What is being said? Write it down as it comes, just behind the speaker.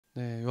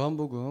네,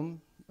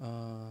 요한복음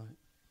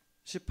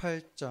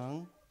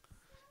 18장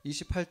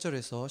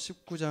 28절에서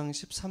 19장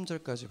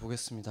 13절까지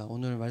보겠습니다.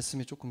 오늘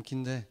말씀이 조금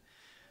긴데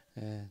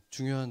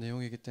중요한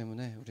내용이기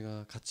때문에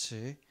우리가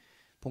같이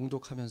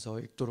봉독하면서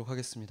읽도록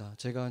하겠습니다.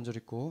 제가 한 절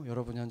읽고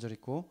여러분이 한 절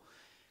읽고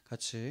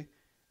같이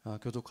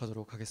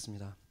교독하도록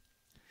하겠습니다.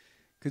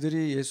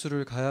 그들이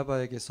예수를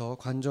가야바에게서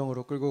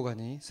관정으로 끌고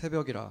가니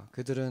새벽이라.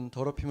 그들은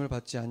더럽힘을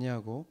받지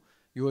아니하고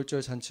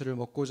유월절 잔치를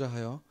먹고자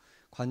하여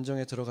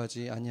관정에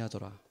들어가지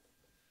아니하더라.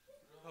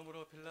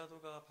 그러므로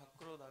빌라도가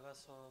밖으로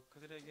나가서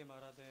그들에게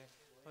말하되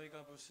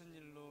너희가 무슨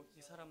일로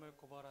이 사람을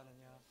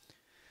고발하느냐.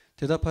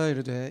 대답하여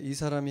이르되 이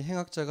사람이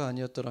행악자가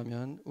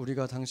아니었더라면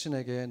우리가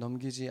당신에게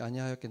넘기지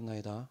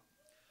아니하였겠나이다.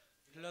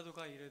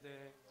 빌라도가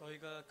이르되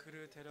너희가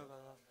그를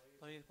데려가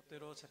너희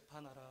법대로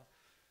재판하라.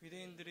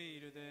 유대인들이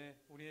이르되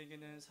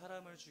우리에게는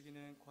사람을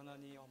죽이는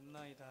권한이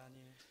없나이다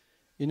하니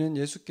이는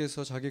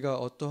예수께서 자기가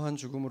어떠한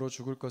죽음으로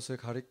죽을 것을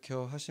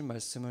가리켜 하신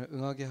말씀을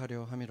응하게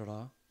하려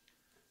함이로라.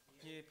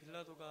 이에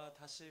빌라도가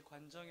다시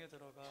관정에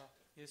들어가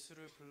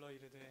예수를 불러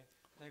이르되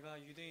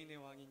내가 유대인의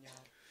왕이냐.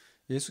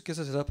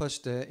 예수께서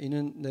대답하시되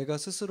이는 내가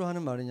스스로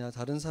하는 말이냐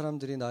다른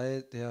사람들이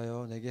나에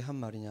대하여 내게 한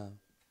말이냐.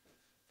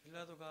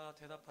 빌라도가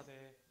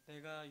대답하되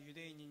내가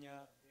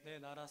유대인이냐. 내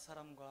나라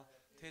사람과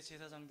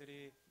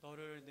대제사장들이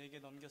너를 내게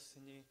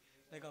넘겼으니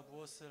내가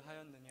무엇을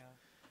하였느냐.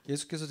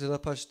 예수께서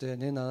대답하시되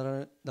내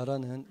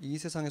나라는 이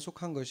세상에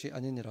속한 것이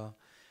아니니라.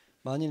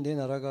 만일 내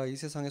나라가 이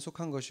세상에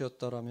속한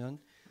것이었더라면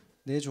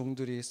내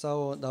종들이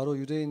싸워 나로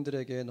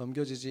유대인들에게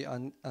넘겨지지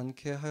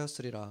않게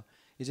하였으리라.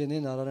 이제 내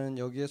나라는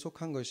여기에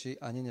속한 것이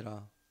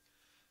아니니라.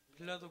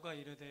 빌라도가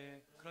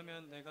이르되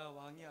그러면 내가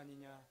왕이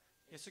아니냐.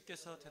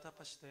 예수께서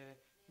대답하시되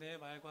내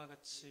말과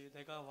같이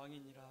내가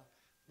왕이니라.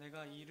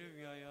 내가 이를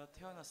위하여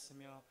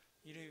태어났으며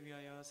이를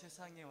위하여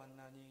세상에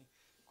왔나니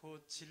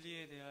곧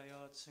진리에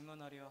대하여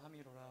증언하려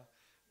함이로라.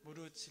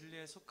 무릇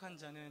진리에 속한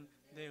자는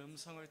내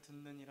음성을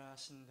듣느니라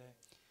하신대.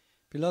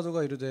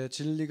 빌라도가 이르되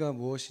진리가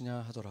무엇이냐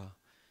하더라.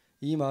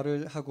 이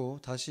말을 하고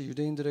다시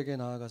유대인들에게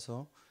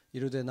나아가서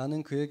이르되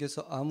나는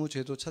그에게서 아무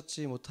죄도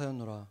찾지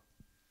못하였노라.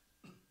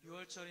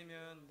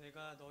 유월절이면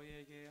내가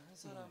너희에게 한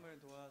사람을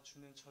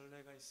놓아주는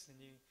전례가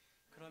있으니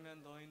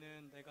그러면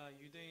너희는 내가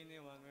유대인의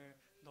왕을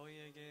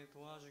너희에게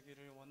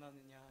놓아주기를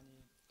원하느냐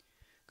하니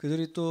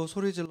그들이 또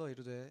소리질러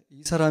이르되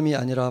이 사람이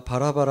아니라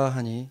바라바라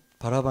하니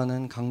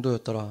바라바는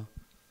강도였더라.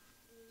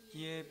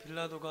 이에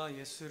빌라도가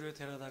예수를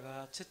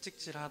데려다가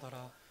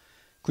채찍질하더라.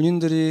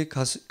 군인들이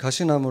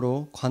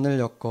가시나무로 관을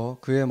엮어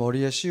그의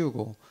머리에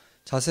씌우고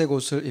자색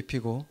옷을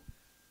입히고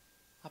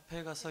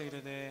앞에 가서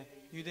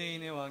이르되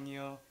유대인의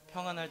왕이여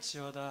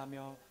평안할지어다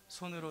하며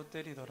손으로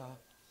때리더라.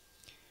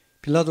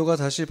 빌라도가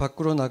다시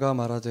밖으로 나가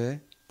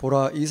말하되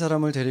보라 이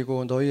사람을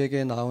데리고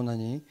너희에게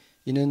나오나니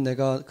이는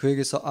내가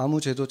그에게서 아무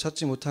죄도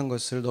찾지 못한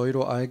것을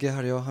너희로 알게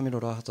하려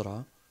함이로라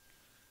하더라.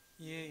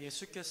 이에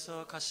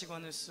예수께서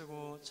가시관을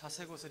쓰고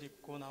자색 옷을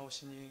입고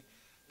나오시니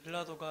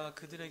빌라도가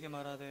그들에게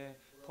말하되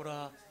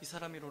보라 이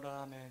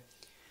사람이로라 하매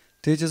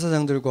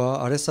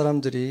대제사장들과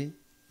아랫사람들이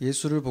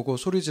예수를 보고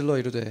소리질러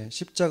이르되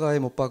십자가에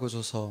못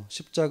박으소서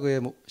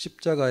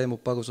십자가에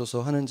못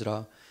박으소서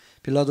하는지라.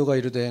 빌라도가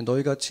이르되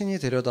너희가 친히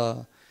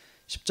데려다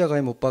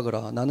십자가에 못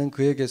박으라. 나는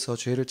그에게서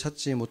죄를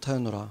찾지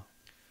못하였노라.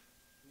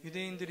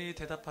 유대인들이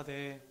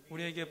대답하되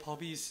우리에게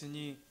법이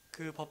있으니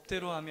그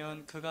법대로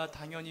하면 그가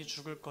당연히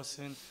죽을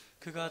것은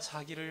그가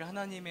자기를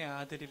하나님의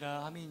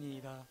아들이라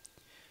함이니이다.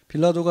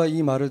 빌라도가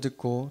이 말을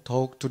듣고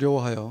더욱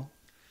두려워하여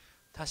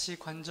다시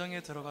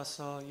관정에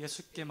들어가서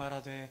예수께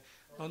말하되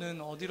너는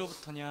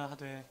어디로부터냐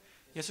하되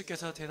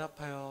예수께서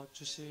대답하여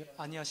주시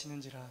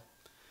아니하시는지라.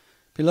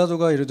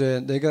 빌라도가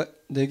이르되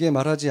내게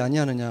말하지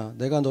아니하느냐.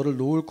 내가 너를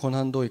놓을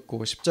권한도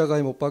있고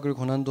십자가에 못 박을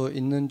권한도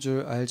있는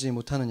줄 알지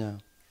못하느냐.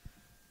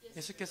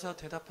 예수께서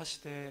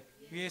대답하시되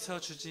위에서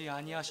주지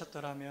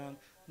아니하셨더라면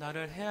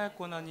나를 해할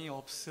권한이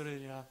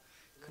없으리라.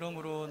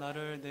 그러므로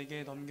나를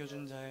내게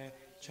넘겨준 자의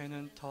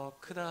죄는 더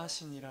크다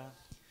하시니라.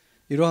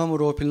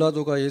 이러함으로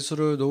빌라도가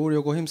예수를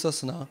놓으려고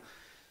힘썼으나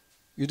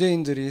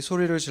유대인들이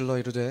소리를 질러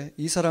이르되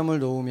이 사람을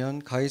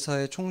놓으면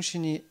가이사의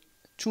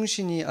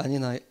충신이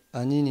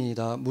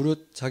아니니이다.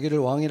 무릇 자기를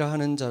왕이라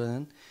하는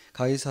자는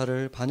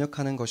가이사를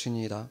반역하는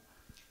것이니이다.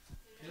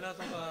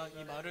 빌라도가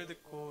이 말을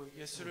듣고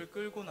예수를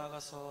끌고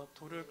나가서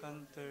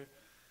도를간들에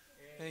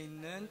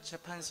있는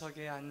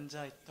재판석에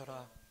앉아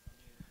있더라.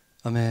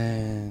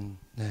 아멘.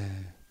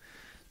 네,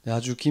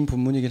 아주 긴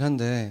본문이긴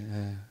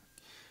한데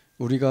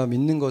우리가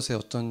믿는 것의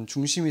어떤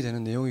중심이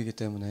되는 내용이기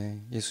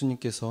때문에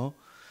예수님께서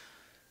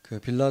그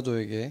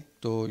빌라도에게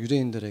또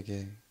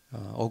유대인들에게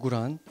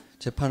억울한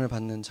재판을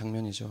받는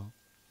장면이죠.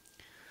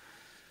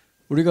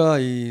 우리가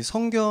이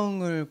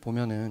성경을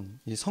보면은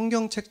이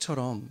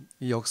성경책처럼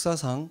이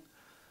역사상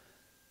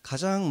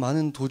가장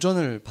많은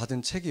도전을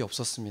받은 책이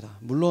없었습니다.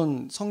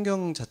 물론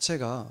성경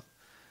자체가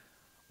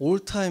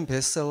올타임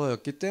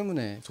베스트셀러였기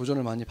때문에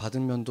도전을 많이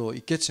받은 면도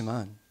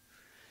있겠지만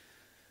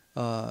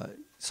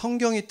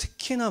성경이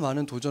특히나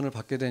많은 도전을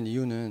받게 된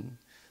이유는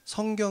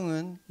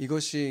성경은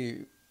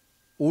이것이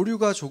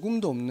오류가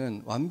조금도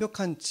없는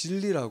완벽한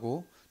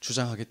진리라고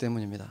주장하기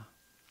때문입니다.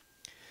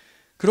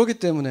 그렇기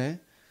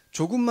때문에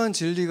조금만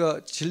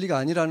진리가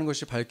아니라는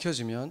것이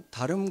밝혀지면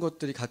다른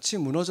것들이 같이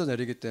무너져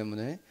내리기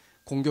때문에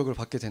공격을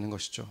받게 되는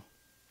것이죠.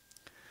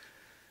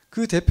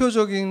 그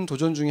대표적인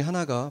도전 중에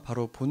하나가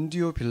바로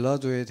본디오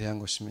빌라도에 대한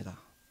것입니다.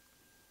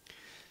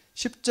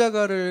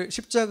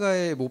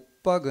 십자가에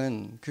못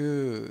박은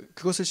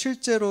그것을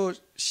실제로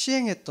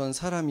시행했던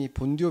사람이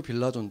본디오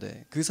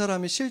빌라도인데, 그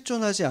사람이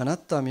실존하지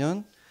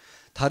않았다면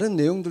다른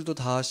내용들도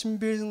다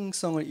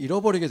신빙성을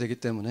잃어버리게 되기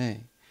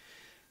때문에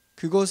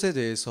그것에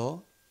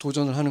대해서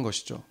도전을 하는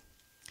것이죠.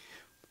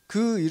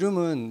 그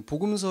이름은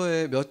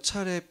복음서에 몇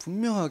차례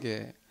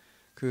분명하게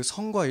그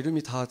성과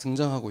이름이 다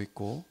등장하고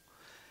있고,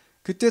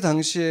 그때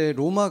당시에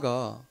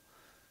로마가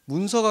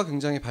문서가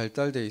굉장히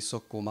발달돼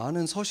있었고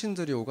많은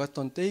서신들이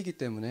오갔던 때이기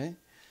때문에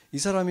이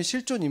사람이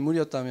실존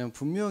인물이었다면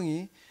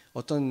분명히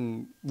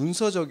어떤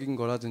문서적인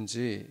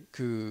거라든지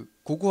그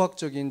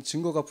고고학적인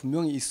증거가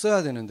분명히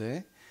있어야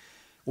되는데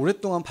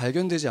오랫동안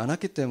발견되지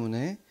않았기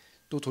때문에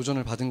또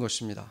도전을 받은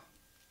것입니다.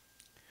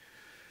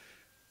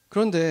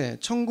 그런데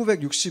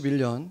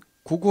 1961년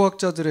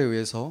고고학자들에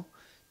의해서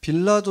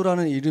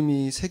빌라도라는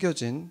이름이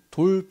새겨진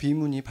돌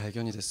비문이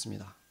발견이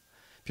됐습니다.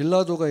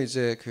 빌라도가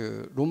이제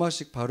그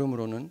로마식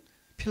발음으로는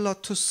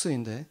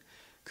필라투스인데,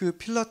 그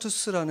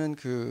필라투스라는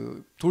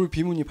그 돌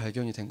비문이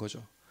발견이 된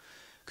거죠.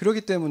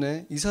 그렇기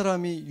때문에 이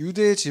사람이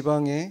유대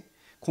지방에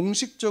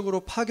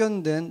공식적으로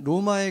파견된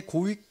로마의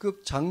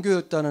고위급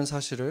장교였다는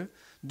사실을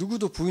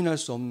누구도 부인할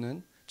수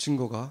없는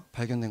증거가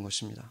발견된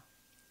것입니다.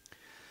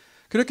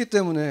 그렇기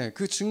때문에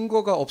그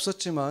증거가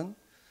없었지만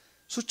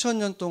수천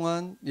년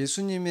동안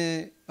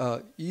예수님의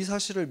이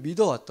사실을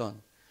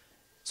믿어왔던,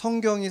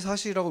 성경이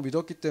사실이라고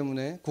믿었기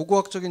때문에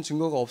고고학적인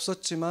증거가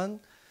없었지만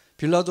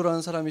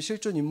빌라도라는 사람이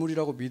실존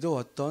인물이라고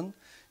믿어왔던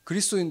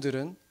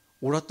그리스도인들은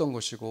옳았던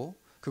것이고,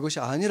 그것이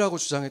아니라고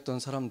주장했던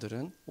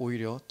사람들은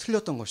오히려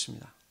틀렸던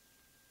것입니다.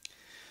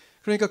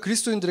 그러니까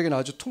그리스도인들에게는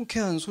아주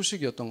통쾌한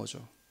소식이었던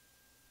거죠.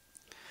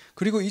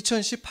 그리고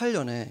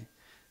 2018년에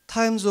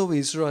타임즈 오브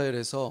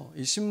이스라엘에서,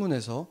 이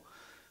신문에서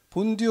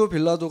본디오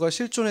빌라도가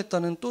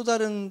실존했다는 또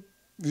다른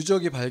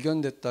유적이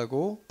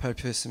발견됐다고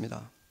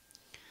발표했습니다.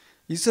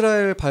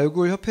 이스라엘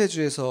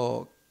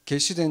발굴협회지에서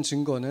게시된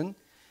증거는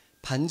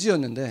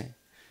반지였는데,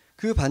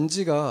 그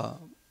반지가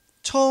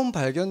처음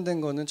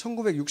발견된 거는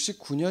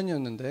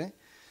 1969년이었는데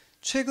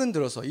최근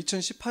들어서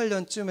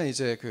 2018년쯤에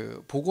이제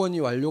그 복원이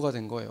완료가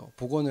된 거예요.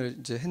 복원을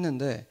이제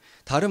했는데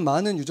다른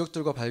많은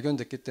유적들과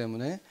발견됐기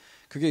때문에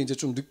그게 이제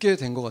좀 늦게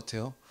된 것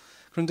같아요.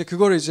 그런데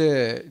그걸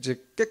이제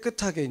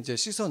깨끗하게 이제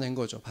씻어낸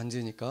거죠.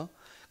 반지니까.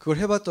 그걸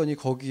해봤더니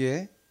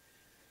거기에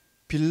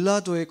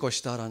빌라도의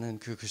것이다라는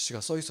그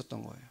글씨가 써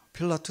있었던 거예요.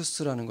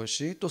 필라투스라는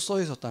것이 또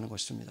써 있었다는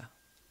것입니다.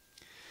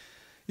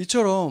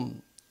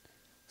 이처럼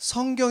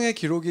성경의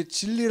기록이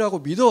진리라고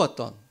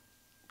믿어왔던,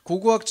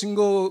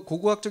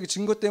 고고학적인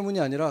증거 때문이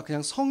아니라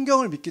그냥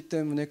성경을 믿기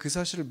때문에 그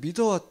사실을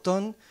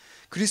믿어왔던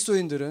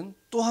그리스도인들은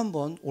또 한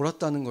번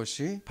옳았다는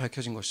것이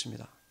밝혀진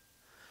것입니다.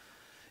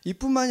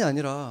 이뿐만이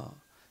아니라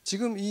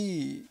지금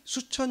이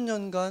수천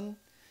년간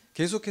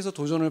계속해서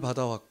도전을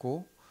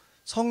받아왔고,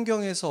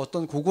 성경에서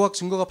어떤 고고학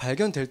증거가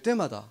발견될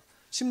때마다,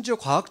 심지어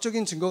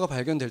과학적인 증거가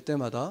발견될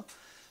때마다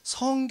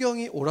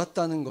성경이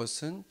옳았다는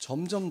것은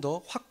점점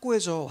더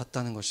확고해져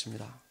왔다는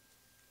것입니다.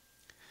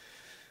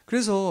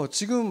 그래서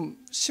지금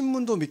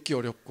신문도 믿기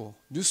어렵고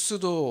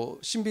뉴스도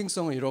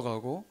신빙성을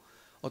잃어가고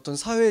어떤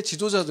사회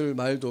지도자들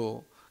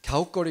말도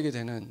갸웃거리게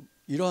되는,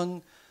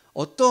 이런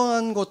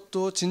어떠한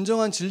것도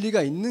진정한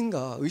진리가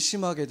있는가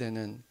의심하게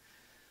되는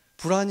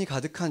불안이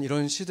가득한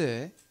이런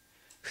시대에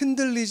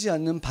흔들리지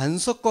않는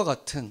반석과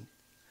같은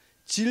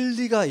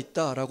진리가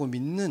있다라고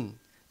믿는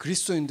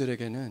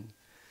그리스도인들에게는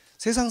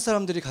세상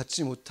사람들이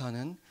갖지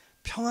못하는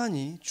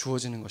평안이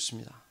주어지는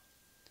것입니다.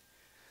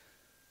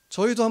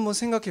 저희도 한번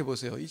생각해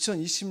보세요.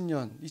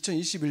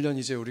 2021년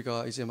이제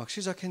우리가 이제 막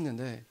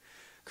시작했는데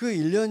그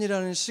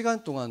 1년이라는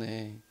시간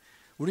동안에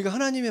우리가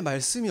하나님의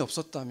말씀이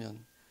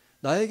없었다면,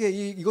 나에게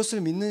이것을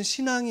믿는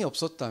신앙이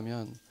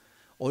없었다면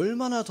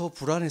얼마나 더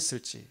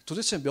불안했을지,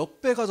 도대체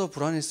몇 배가 더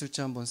불안했을지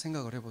한번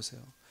생각을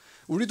해보세요.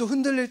 우리도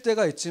흔들릴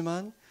때가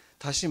있지만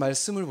다시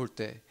말씀을 볼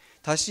때,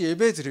 다시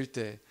예배 드릴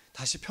때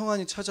다시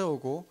평안이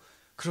찾아오고,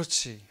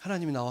 그렇지,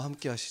 하나님이 나와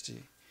함께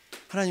하시지,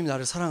 하나님이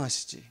나를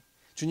사랑하시지,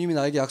 주님이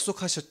나에게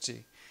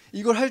약속하셨지,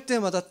 이걸 할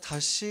때마다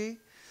다시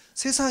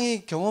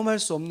세상이 경험할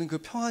수 없는 그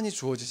평안이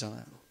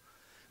주어지잖아요.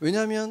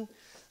 왜냐하면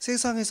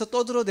세상에서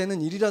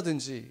떠들어대는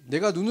일이라든지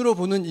내가 눈으로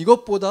보는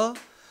이것보다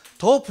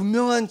더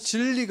분명한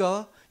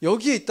진리가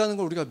여기에 있다는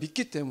걸 우리가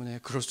믿기 때문에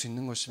그럴 수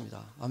있는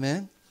것입니다.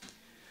 아멘.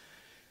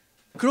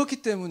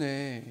 그렇기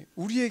때문에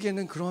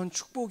우리에게는 그런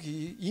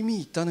축복이 이미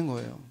있다는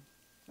거예요.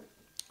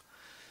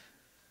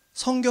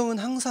 성경은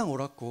항상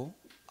옳았고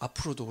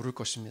앞으로도 옳을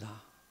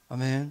것입니다.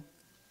 아멘.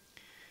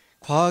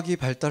 과학이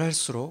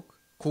발달할수록,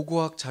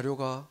 고고학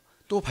자료가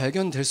또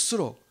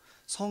발견될수록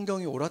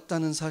성경이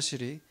옳았다는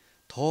사실이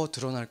더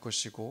드러날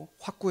것이고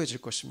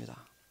확고해질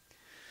것입니다.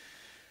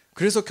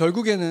 그래서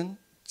결국에는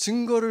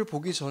증거를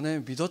보기 전에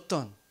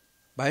믿었던,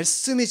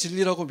 말씀이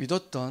진리라고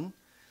믿었던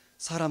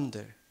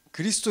사람들,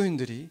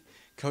 그리스도인들이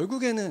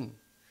결국에는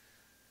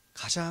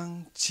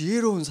가장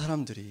지혜로운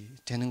사람들이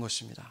되는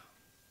것입니다.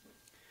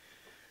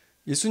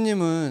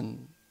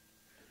 예수님은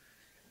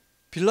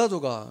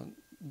빌라도가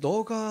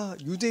너가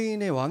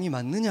유대인의 왕이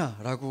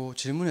맞느냐라고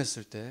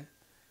질문했을 때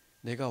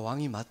내가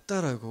왕이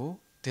맞다라고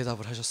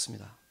대답을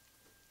하셨습니다.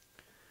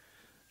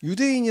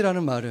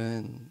 유대인이라는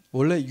말은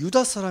원래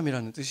유다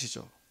사람이라는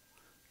뜻이죠.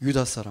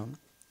 유다 사람.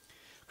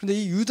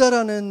 그런데 이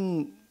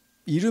유다라는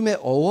이름의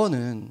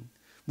어원은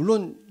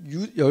물론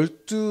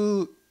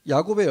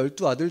야곱의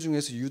 12 아들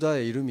중에서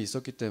유다의 이름이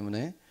있었기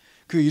때문에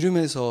그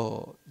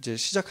이름에서 이제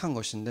시작한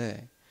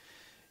것인데,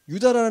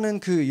 유다라는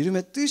그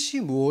이름의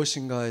뜻이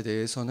무엇인가에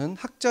대해서는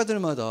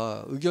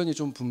학자들마다 의견이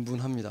좀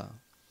분분합니다.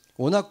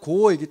 워낙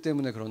고어이기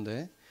때문에.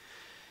 그런데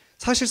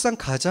사실상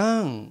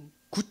가장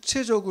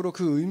구체적으로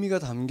그 의미가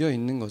담겨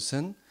있는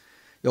것은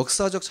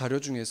역사적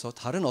자료 중에서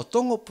다른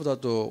어떤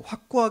것보다도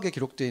확고하게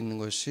기록되어 있는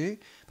것이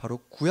바로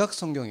구약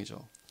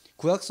성경이죠.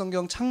 구약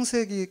성경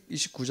창세기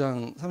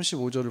 29장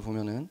 35절을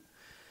보면은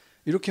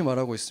이렇게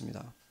말하고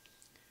있습니다.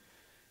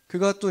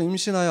 그가 또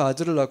임신하여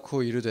아들을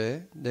낳고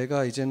이르되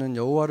내가 이제는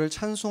여호와를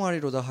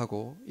찬송하리로다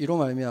하고 이로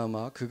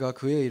말미암아 그가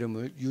그의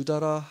이름을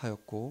유다라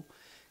하였고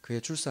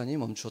그의 출산이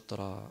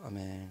멈추었더라.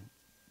 아멘.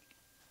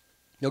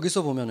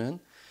 여기서 보면은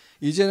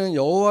이제는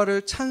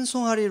여호와를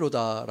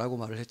찬송하리로다라고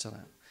말을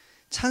했잖아요.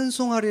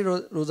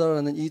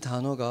 찬송하리로다라는 이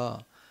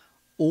단어가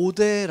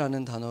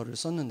오데라는 단어를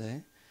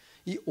썼는데,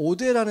 이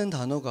오데라는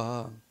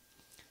단어가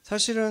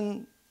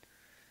사실은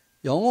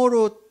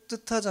영어로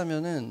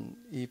뜻하자면은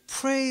이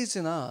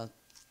praise나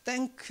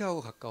thank하고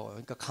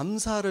가까워요. 그러니까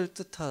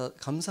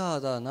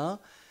감사하다나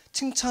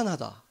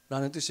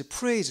칭찬하다라는 뜻이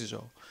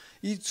praise죠.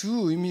 이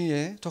두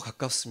의미에 더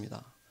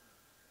가깝습니다.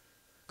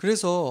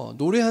 그래서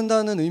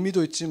노래한다는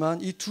의미도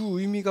있지만 이 두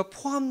의미가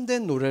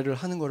포함된 노래를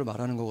하는 것을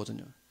말하는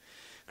거거든요.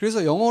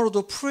 그래서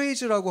영어로도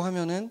praise라고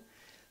하면은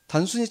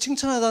단순히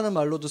칭찬하다는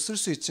말로도 쓸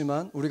수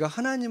있지만, 우리가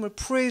하나님을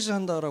praise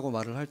한다라고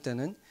말을 할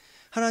때는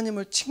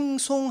하나님을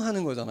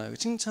칭송하는 거잖아요.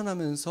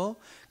 칭찬하면서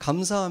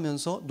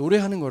감사하면서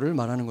노래하는 것을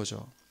말하는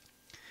거죠.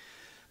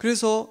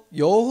 그래서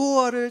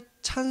여호와를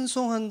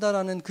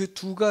찬송한다라는 그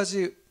두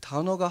가지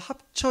단어가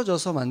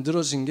합쳐져서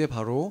만들어진 게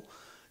바로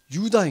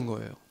유다인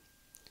거예요.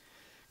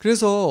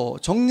 그래서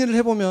정리를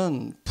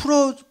해보면,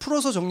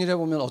 풀어서 정리를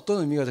해보면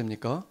어떤 의미가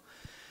됩니까?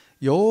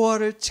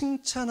 여호와를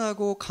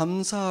칭찬하고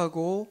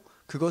감사하고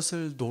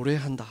그것을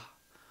노래한다.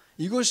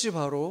 이것이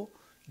바로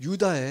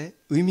유다의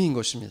의미인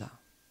것입니다.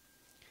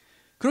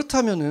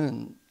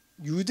 그렇다면은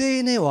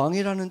유대인의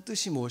왕이라는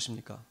뜻이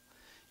무엇입니까?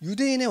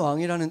 유대인의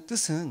왕이라는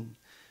뜻은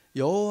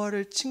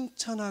여호와를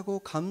칭찬하고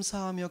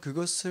감사하며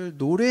그것을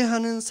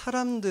노래하는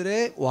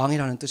사람들의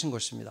왕이라는 뜻인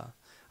것입니다.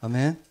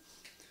 아멘.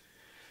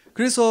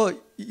 그래서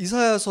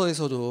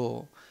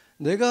이사야서에서도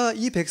내가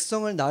이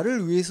백성을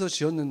나를 위해서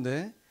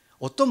지었는데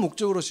어떤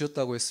목적으로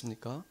지었다고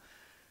했습니까?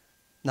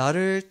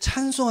 나를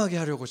찬송하게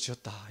하려고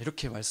지었다,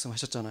 이렇게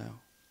말씀하셨잖아요.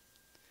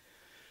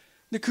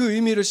 근데 그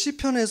의미를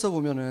시편에서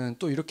보면은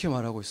또 이렇게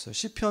말하고 있어요.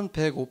 시편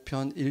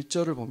 105편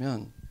 1절을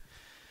보면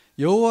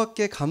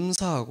여호와께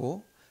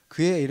감사하고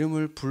그의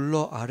이름을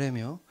불러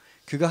아뢰며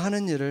그가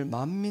하는 일을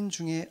만민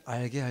중에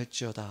알게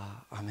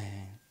할지어다.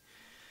 아멘.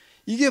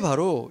 이게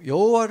바로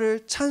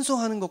여호와를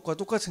찬송하는 것과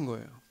똑같은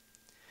거예요.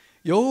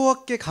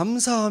 여호와께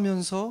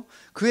감사하면서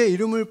그의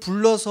이름을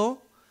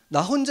불러서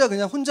나 혼자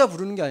그냥 혼자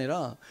부르는 게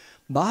아니라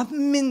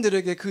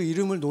만민들에게 그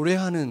이름을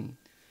노래하는,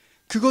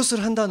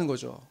 그것을 한다는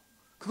거죠.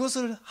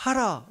 그것을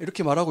하라,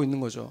 이렇게 말하고 있는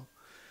거죠.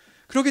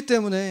 그렇기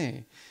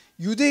때문에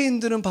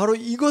유대인들은 바로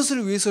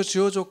이것을 위해서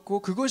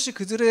지어졌고 그것이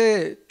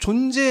그들의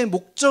존재의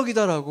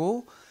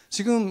목적이다라고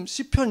지금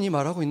시편이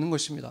말하고 있는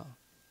것입니다.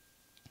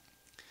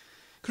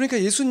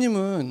 그러니까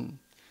예수님은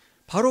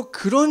바로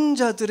그런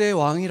자들의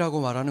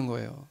왕이라고 말하는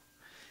거예요.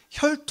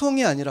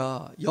 혈통이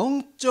아니라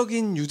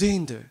영적인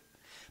유대인들,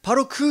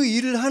 바로 그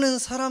일을 하는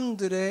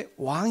사람들의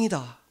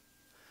왕이다.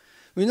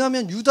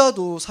 왜냐하면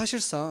유다도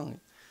사실상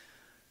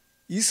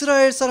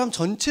이스라엘 사람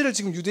전체를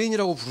지금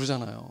유대인이라고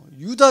부르잖아요.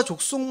 유다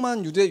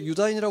족속만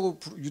유대인이라고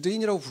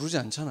부르지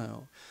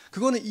않잖아요.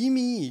 그거는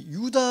이미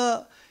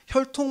유다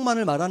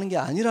혈통만을 말하는 게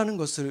아니라는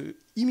것을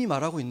이미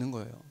말하고 있는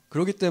거예요.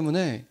 그렇기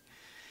때문에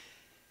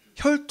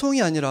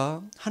혈통이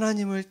아니라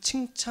하나님을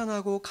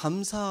칭찬하고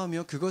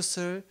감사하며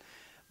그것을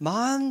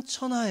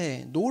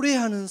만천하에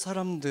노래하는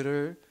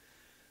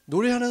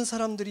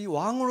사람들이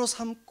왕으로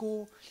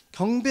삼고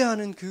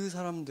경배하는 그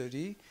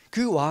사람들이,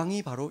 그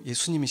왕이 바로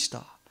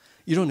예수님이시다,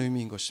 이런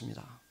의미인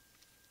것입니다.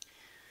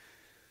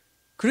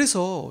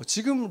 그래서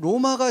지금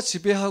로마가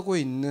지배하고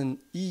있는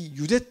이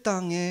유대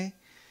땅에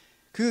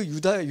그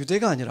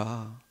유대가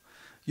아니라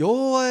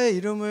여호와의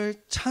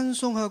이름을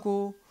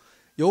찬송하고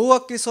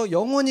여호와께서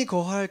영원히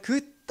거할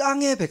그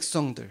땅의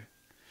백성들,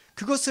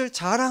 그것을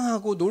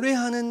자랑하고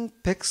노래하는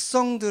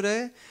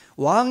백성들의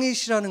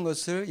왕이시라는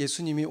것을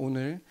예수님이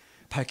오늘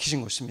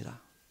밝히신 것입니다.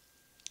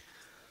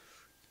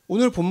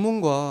 오늘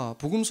본문과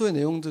복음서의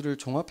내용들을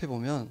종합해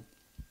보면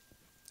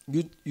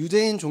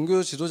유대인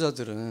종교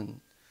지도자들은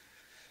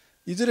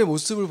이들의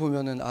모습을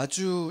보면은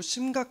아주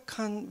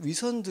심각한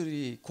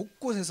위선들이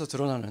곳곳에서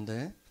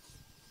드러나는데,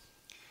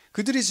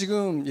 그들이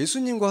지금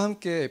예수님과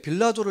함께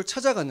빌라도를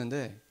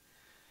찾아갔는데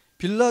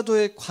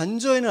빌라도의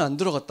관저에는 안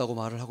들어갔다고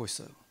말을 하고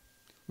있어요.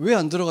 왜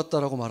안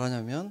들어갔다라고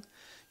말하냐면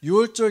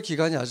유월절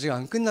기간이 아직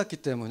안 끝났기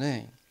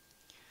때문에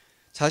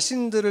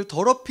자신들을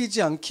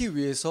더럽히지 않기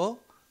위해서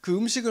그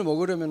음식을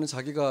먹으려면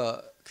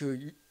자기가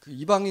그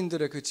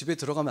이방인들의 그 집에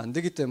들어가면 안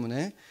되기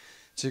때문에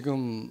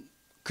지금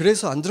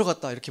그래서 안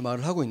들어갔다 이렇게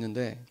말을 하고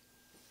있는데,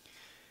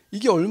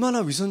 이게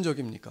얼마나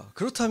위선적입니까?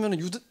 그렇다면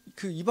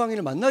그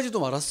이방인을 만나지도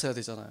말았어야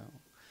되잖아요.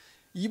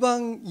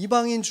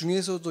 이방인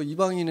중에서도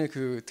이방인의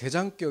그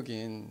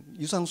대장격인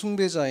유상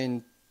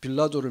숭배자인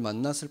빌라도를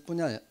만났을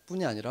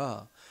뿐이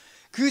아니라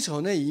그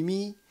전에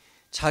이미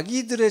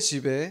자기들의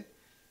집에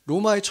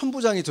로마의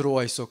천부장이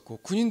들어와 있었고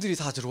군인들이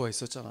다 들어와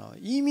있었잖아.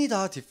 이미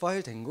다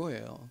디파일 된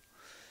거예요.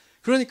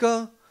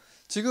 그러니까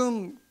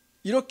지금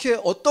이렇게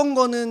어떤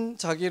거는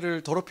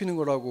자기를 더럽히는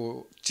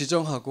거라고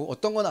지정하고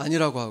어떤 건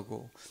아니라고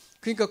하고,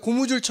 그러니까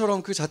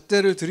고무줄처럼 그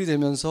잣대를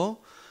들이대면서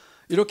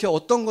이렇게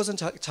어떤 것은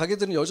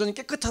자기들은 여전히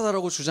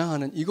깨끗하다라고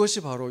주장하는,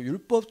 이것이 바로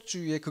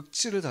율법주의의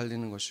극치를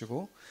달리는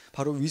것이고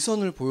바로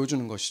위선을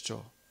보여주는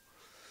것이죠.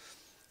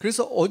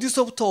 그래서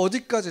어디서부터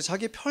어디까지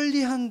자기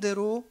편리한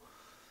대로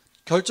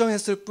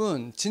결정했을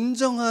뿐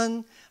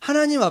진정한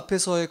하나님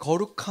앞에서의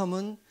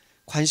거룩함은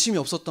관심이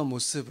없었던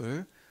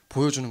모습을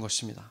보여주는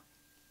것입니다.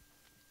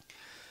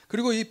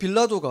 그리고 이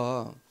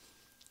빌라도가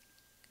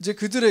이제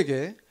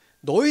그들에게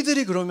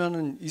너희들이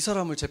그러면은 이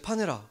사람을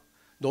재판해라,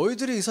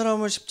 너희들이 이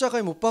사람을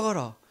십자가에 못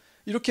박아라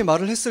이렇게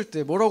말을 했을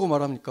때 뭐라고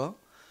말합니까?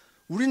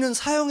 우리는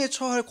사형에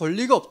처할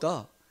권리가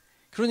없다.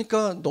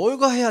 그러니까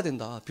너희가 해야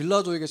된다.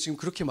 빌라도에게 지금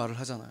그렇게 말을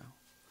하잖아요.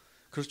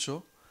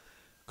 그렇죠?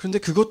 그런데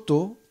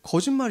그것도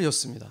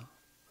거짓말이었습니다.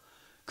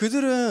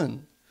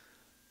 그들은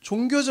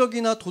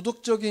종교적이나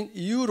도덕적인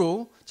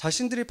이유로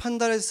자신들이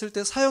판단했을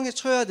때 사형에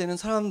처해야 되는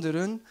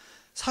사람들은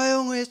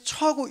사형에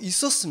처하고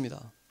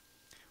있었습니다.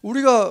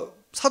 우리가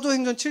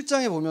사도행전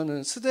 7장에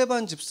보면은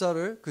스데반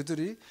집사를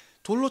그들이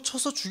돌로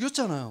쳐서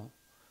죽였잖아요.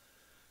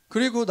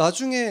 그리고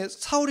나중에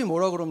사울이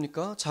뭐라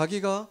그럽니까?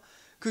 자기가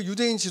그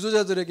유대인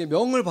지도자들에게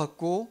명을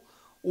받고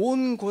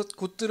온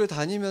곳들을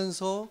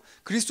다니면서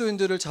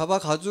그리스도인들을 잡아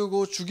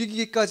가두고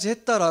죽이기까지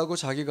했다라고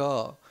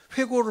자기가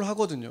회고를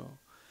하거든요.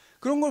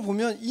 그런 걸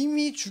보면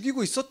이미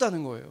죽이고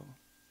있었다는 거예요.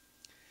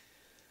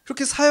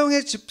 그렇게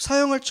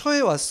사형을 처해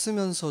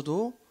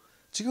왔으면서도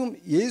지금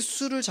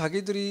예수를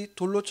자기들이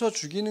돌로 쳐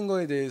죽이는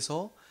거에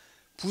대해서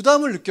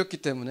부담을 느꼈기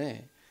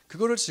때문에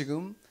그거를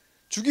지금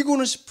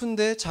죽이고는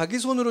싶은데 자기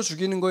손으로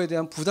죽이는 거에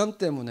대한 부담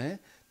때문에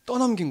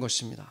떠넘긴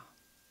것입니다.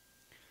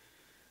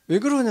 왜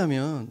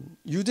그러냐면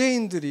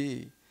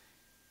유대인들이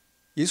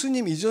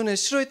예수님 이전에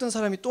싫어했던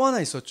사람이 또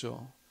하나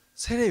있었죠.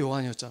 세례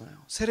요한이었잖아요.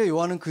 세례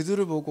요한은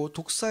그들을 보고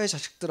독사의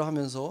자식들을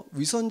하면서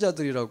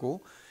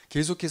위선자들이라고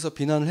계속해서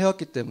비난을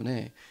해왔기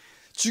때문에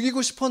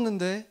죽이고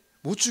싶었는데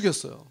못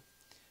죽였어요.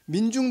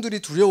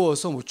 민중들이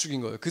두려워서 못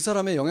죽인 거예요. 그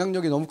사람의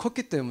영향력이 너무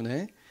컸기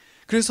때문에.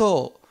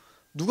 그래서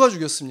누가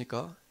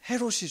죽였습니까?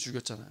 헤롯이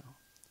죽였잖아요.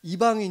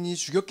 이방인이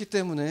죽였기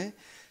때문에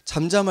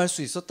잠잠할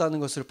수 있었다는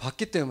것을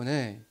봤기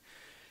때문에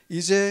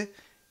이제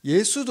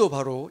예수도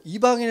바로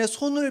이방인의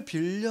손을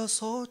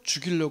빌려서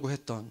죽이려고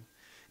했던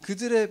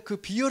그들의 그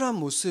비열한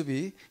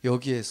모습이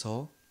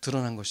여기에서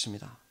드러난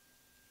것입니다.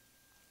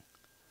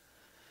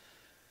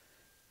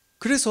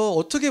 그래서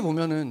어떻게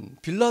보면은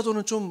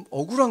빌라도는 좀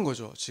억울한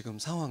거죠. 지금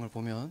상황을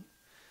보면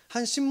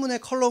한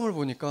신문의 컬럼을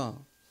보니까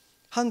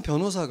한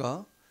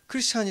변호사가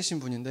크리스찬이신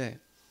분인데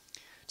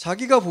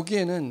자기가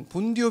보기에는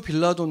본디오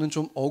빌라도는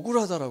좀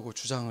억울하다라고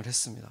주장을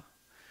했습니다.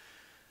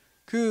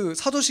 그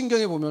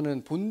사도신경에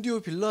보면은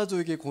본디오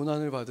빌라도에게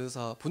고난을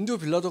받으사, 본디오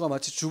빌라도가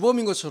마치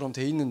주범인 것처럼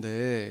돼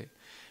있는데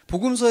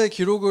복음서의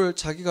기록을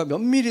자기가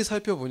면밀히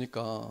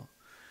살펴보니까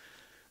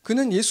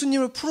그는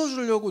예수님을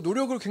풀어주려고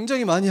노력을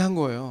굉장히 많이 한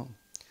거예요.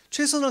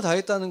 최선을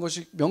다했다는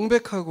것이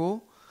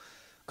명백하고,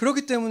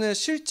 그렇기 때문에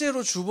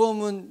실제로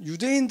주범은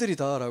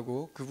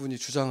유대인들이다라고 그분이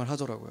주장을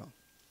하더라고요.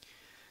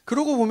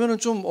 그러고 보면은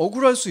좀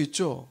억울할 수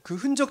있죠. 그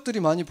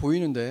흔적들이 많이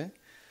보이는데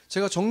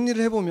제가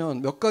정리를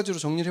해보면, 몇 가지로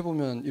정리를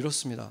해보면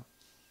이렇습니다.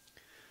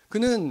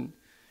 그는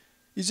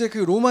이제 그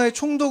로마의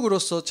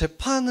총독으로서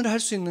재판을 할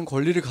수 있는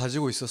권리를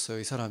가지고 있었어요.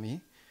 이 사람이.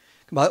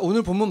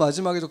 오늘 본문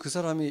마지막에도 그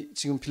사람이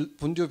지금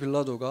본디오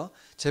빌라도가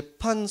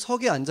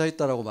재판석에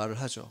앉아있다라고 말을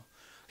하죠.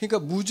 그러니까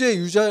무죄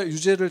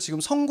유죄를 지금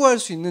선고할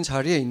수 있는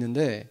자리에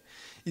있는데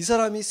이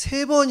사람이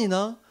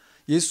 3번이나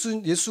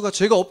예수가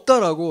죄가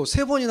없다라고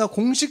 3번이나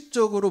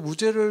공식적으로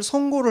무죄를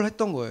선고를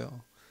했던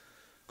거예요.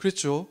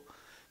 그랬죠.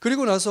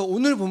 그리고 나서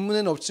오늘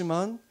본문에는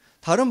없지만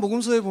다른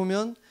복음서에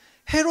보면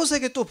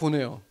헤롯에게 또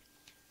보내요.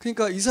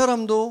 그러니까 이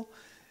사람도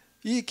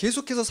이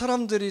계속해서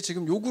사람들이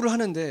지금 요구를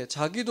하는데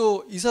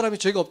자기도 이 사람이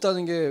죄가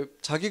없다는 게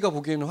자기가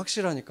보기에는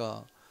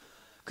확실하니까.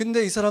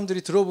 근데 이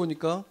사람들이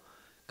들어보니까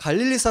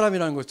갈릴리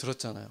사람이라는 걸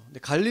들었잖아요. 근데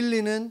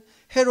갈릴리는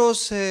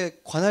헤롯의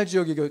관할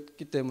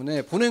지역이기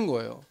때문에 보낸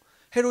거예요.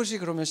 헤롯이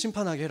그러면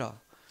심판하게 해라.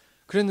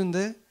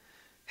 그랬는데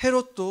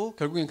헤롯도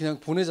결국엔 그냥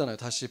보내잖아요.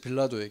 다시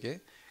빌라도에게.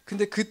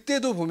 근데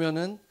그때도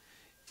보면은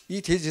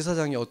이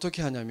대제사장이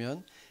어떻게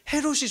하냐면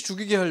헤롯이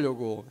죽이게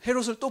하려고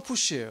헤롯을 또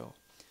푸시해요.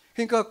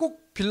 그러니까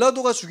꼭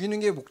빌라도가 죽이는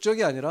게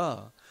목적이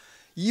아니라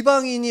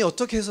이방인이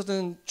어떻게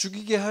해서든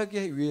죽이게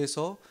하기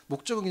위해서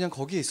목적은 그냥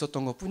거기에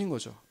있었던 것 뿐인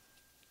거죠.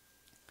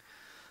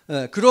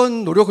 네,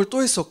 그런 노력을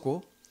또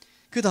했었고,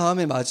 그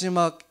다음에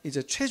마지막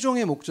이제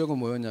최종의 목적은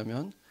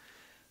뭐였냐면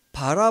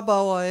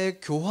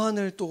바라바와의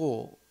교환을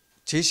또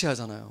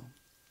제시하잖아요.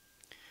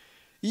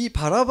 이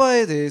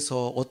바라바에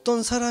대해서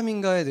어떤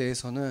사람인가에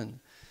대해서는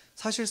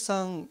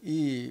사실상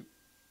이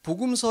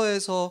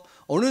복음서에서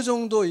어느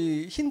정도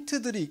이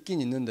힌트들이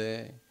있긴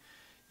있는데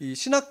이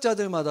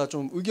신학자들마다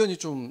좀 의견이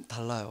좀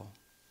달라요.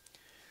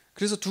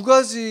 그래서 두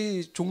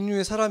가지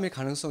종류의 사람일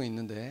가능성이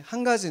있는데,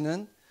 한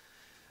가지는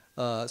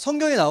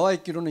성경에 나와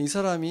있기로는 이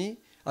사람이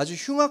아주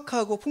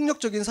흉악하고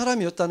폭력적인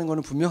사람이었다는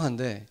것은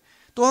분명한데,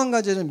 또 한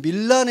가지는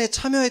밀란에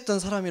참여했던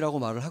사람이라고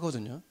말을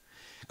하거든요.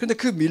 그런데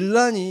그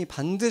밀란이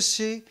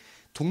반드시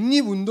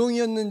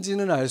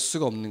독립운동이었는지는 알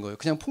수가 없는 거예요.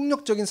 그냥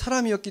폭력적인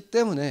사람이었기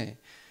때문에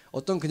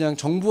어떤 그냥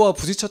정부와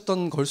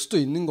부딪혔던 걸 수도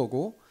있는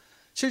거고,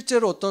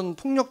 실제로 어떤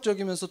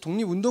폭력적이면서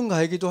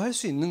독립운동가이기도 할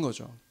수 있는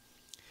거죠.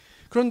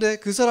 그런데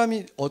그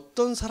사람이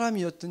어떤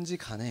사람이었든지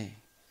간에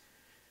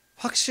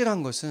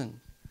확실한 것은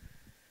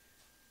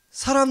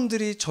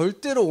사람들이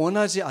절대로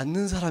원하지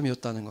않는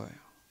사람이었다는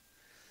거예요.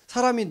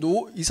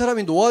 이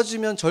사람이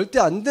놓아주면 절대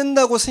안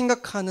된다고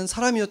생각하는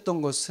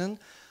사람이었던 것은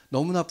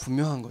너무나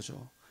분명한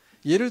거죠.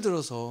 예를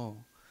들어서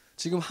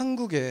지금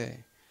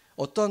한국에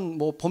어떤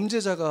뭐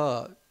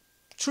범죄자가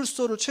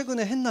출소를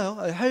최근에 했나요?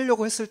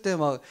 하려고 했을 때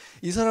막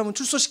이 사람은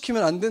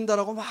출소시키면 안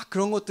된다라고 막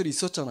그런 것들이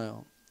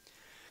있었잖아요.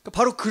 그러니까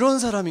바로 그런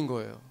사람인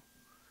거예요.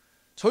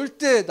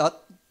 절대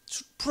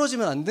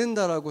풀어지면 안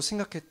된다라고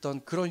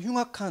생각했던 그런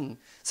흉악한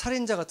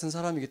살인자 같은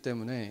사람이기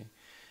때문에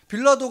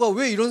빌라도가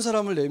왜 이런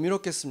사람을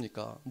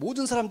내밀었겠습니까?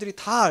 모든 사람들이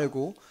다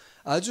알고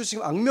아주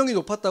지금 악명이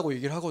높았다고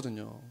얘기를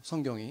하거든요,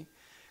 성경이.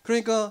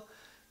 그러니까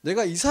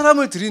내가 이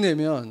사람을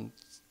들이내면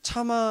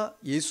차마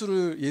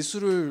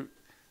예수를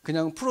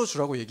그냥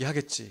풀어주라고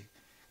얘기하겠지.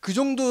 그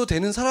정도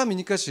되는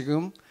사람이니까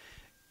지금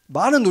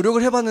많은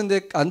노력을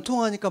해봤는데 안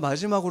통하니까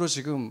마지막으로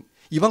지금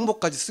이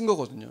방법까지 쓴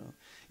거거든요.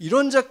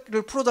 이런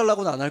자를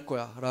풀어달라고는 안 할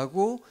거야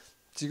라고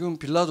지금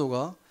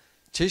빌라도가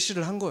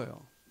제시를 한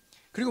거예요.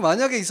 그리고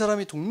만약에 이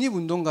사람이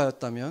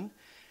독립운동가였다면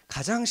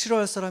가장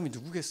싫어할 사람이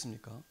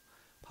누구겠습니까?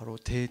 바로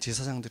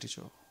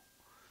대제사장들이죠.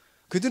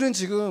 그들은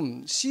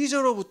지금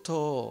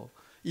시저로부터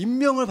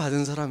임명을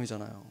받은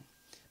사람이잖아요.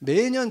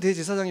 매년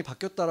대제사장이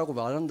바뀌었다라고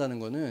말한다는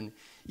것은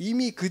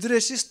이미 그들의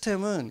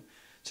시스템은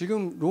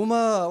지금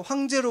로마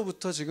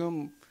황제로부터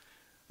지금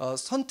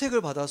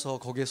선택을 받아서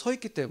거기에 서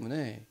있기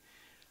때문에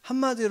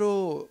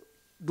한마디로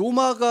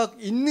로마가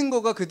있는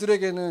거가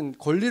그들에게는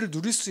권리를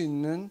누릴 수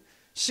있는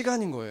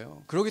시간인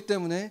거예요. 그렇기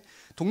때문에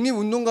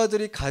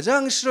독립운동가들이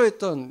가장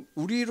싫어했던,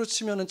 우리로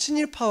치면은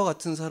친일파와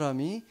같은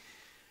사람이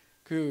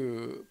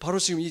바로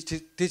지금 이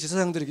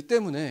대제사장들이기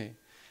때문에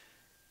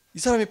이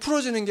사람이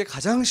풀어지는 게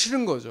가장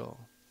싫은 거죠.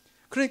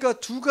 그러니까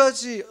두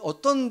가지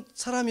어떤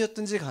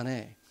사람이었든지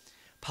간에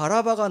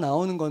바라바가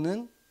나오는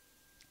거는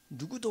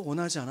누구도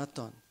원하지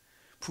않았던,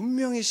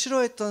 분명히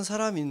싫어했던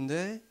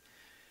사람인데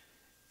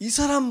이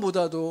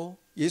사람보다도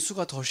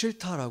예수가 더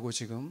싫다라고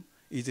지금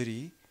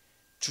이들이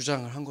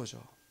주장을 한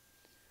거죠.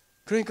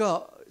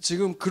 그러니까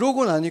지금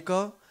그러고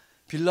나니까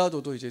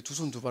빌라도도 이제 두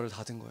손 두 발을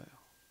닫은 거예요.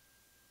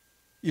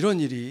 이런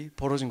일이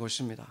벌어진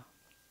것입니다.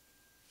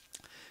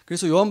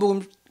 그래서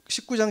요한복음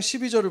 19장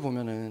 12절을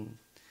보면은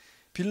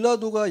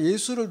빌라도가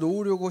예수를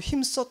놓으려고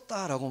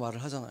힘썼다라고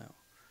말을 하잖아요.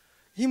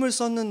 힘을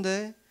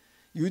썼는데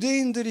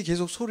유대인들이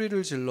계속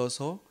소리를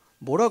질러서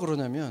뭐라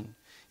그러냐면,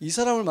 이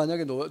사람을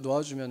만약에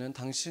놓아주면은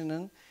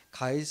당신은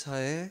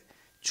가이사의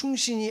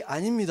충신이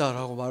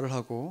아닙니다라고 말을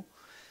하고,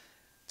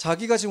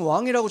 자기가 지금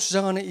왕이라고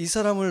주장하는 이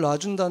사람을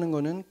놔준다는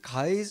것은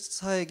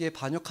가이사에게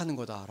반역하는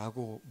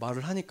거다라고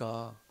말을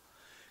하니까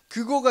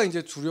그거가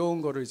이제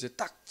두려운 거를 이제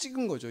딱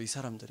찍은 거죠. 이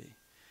사람들이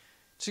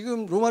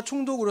지금 로마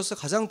총독으로서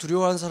가장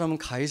두려워하는 사람은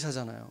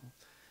가이사잖아요.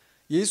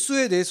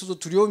 예수에 대해서도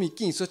두려움이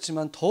있긴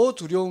있었지만 더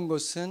두려운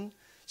것은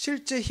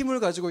실제 힘을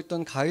가지고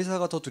있던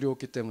가이사가 더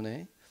두려웠기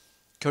때문에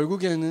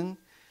결국에는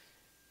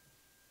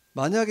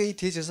만약에 이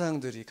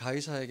대제사장들이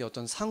가이사에게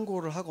어떤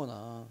상고를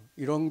하거나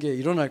이런 게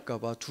일어날까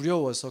봐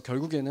두려워서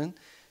결국에는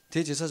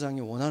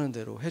대제사장이 원하는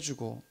대로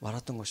해주고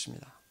말았던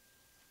것입니다.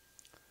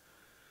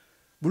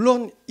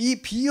 물론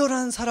이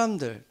비열한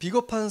사람들,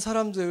 비겁한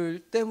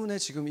사람들 때문에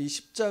지금 이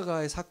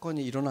십자가의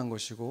사건이 일어난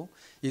것이고,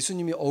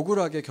 예수님이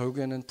억울하게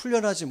결국에는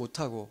풀려나지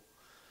못하고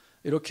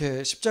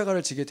이렇게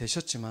십자가를 지게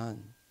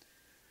되셨지만,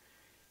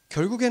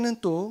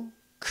 결국에는 또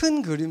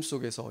큰 그림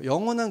속에서,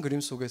 영원한 그림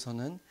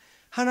속에서는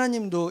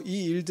하나님도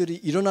이 일들이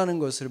일어나는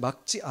것을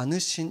막지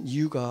않으신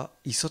이유가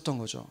있었던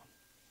거죠.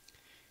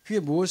 그게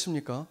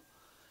무엇입니까?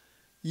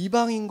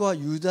 이방인과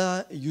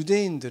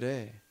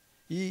유대인들의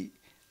이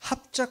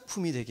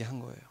합작품이 되게 한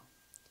거예요.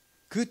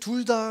 그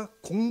둘 다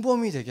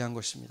공범이 되게 한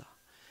것입니다.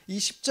 이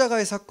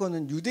십자가의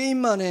사건은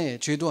유대인만의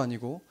죄도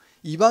아니고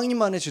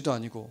이방인만의 죄도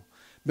아니고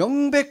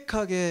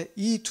명백하게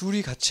이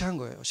둘이 같이 한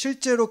거예요.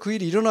 실제로 그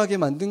일이 일어나게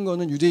만든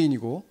거는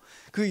유대인이고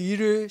그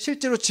일을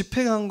실제로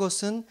집행한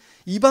것은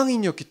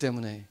이방인이었기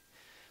때문에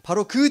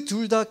바로 그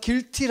둘 다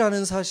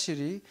길티라는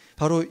사실이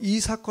바로 이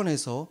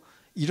사건에서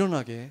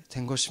일어나게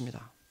된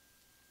것입니다.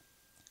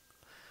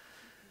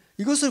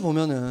 이것을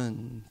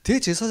보면은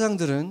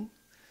대제사장들은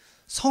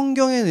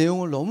성경의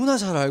내용을 너무나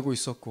잘 알고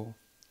있었고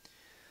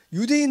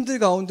유대인들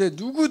가운데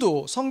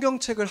누구도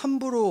성경책을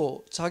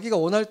함부로 자기가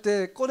원할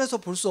때 꺼내서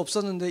볼 수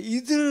없었는데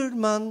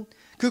이들만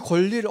그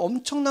권리를,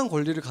 엄청난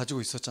권리를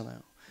가지고 있었잖아요.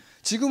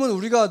 지금은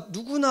우리가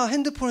누구나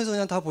핸드폰에서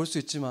그냥 다 볼 수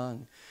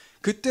있지만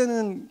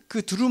그때는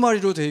그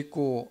두루마리로 돼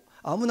있고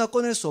아무나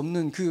꺼낼 수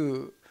없는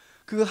그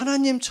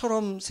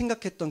하나님처럼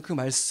생각했던 그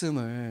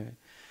말씀을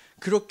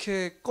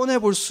그렇게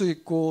꺼내볼 수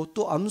있고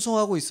또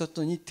암송하고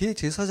있었던 이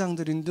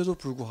대제사장들인데도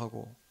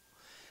불구하고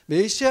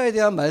메시아에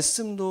대한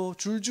말씀도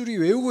줄줄이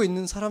외우고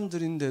있는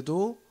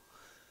사람들인데도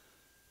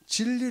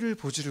진리를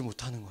보지를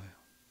못하는 거예요.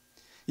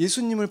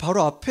 예수님을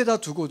바로 앞에다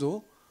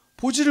두고도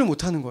보지를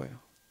못하는 거예요.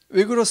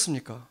 왜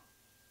그렇습니까?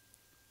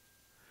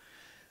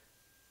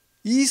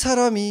 이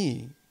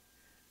사람이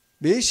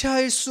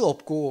메시아일 수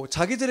없고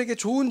자기들에게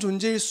좋은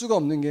존재일 수가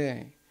없는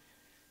게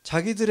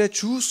자기들의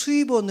주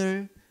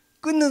수입원을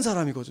끊는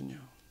사람이거든요.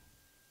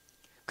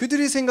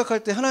 그들이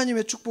생각할 때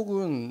하나님의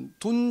축복은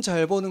돈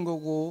잘 버는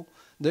거고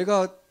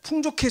내가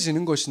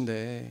풍족해지는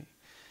것인데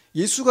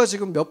예수가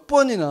지금 몇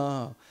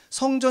번이나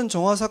성전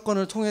정화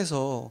사건을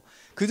통해서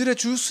그들의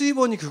주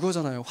수입원이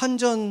그거잖아요.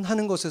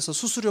 환전하는 것에서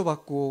수수료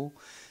받고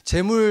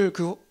재물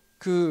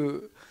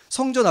그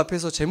성전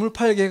앞에서 재물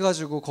팔게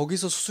해가지고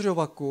거기서 수수료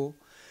받고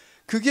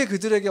그게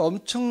그들에게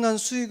엄청난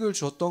수익을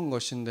주었던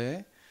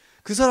것인데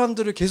그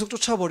사람들을 계속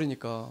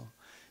쫓아버리니까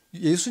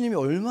예수님이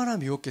얼마나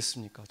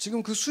미웠겠습니까?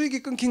 지금 그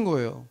수익이 끊긴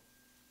거예요.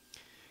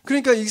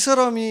 그러니까 이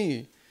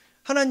사람이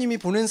하나님이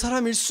보낸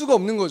사람일 수가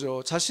없는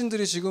거죠.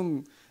 자신들이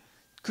지금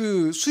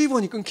그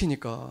수입원이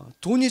끊기니까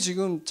돈이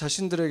지금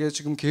자신들에게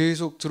지금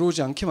계속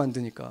들어오지 않게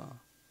만드니까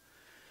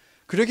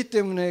그렇기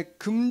때문에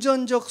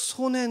금전적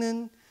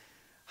손해는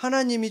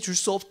하나님이 줄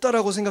수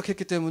없다라고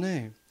생각했기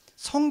때문에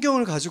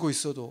성경을 가지고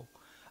있어도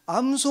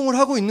암송을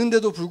하고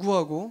있는데도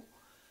불구하고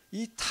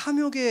이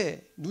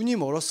탐욕에 눈이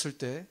멀었을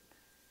때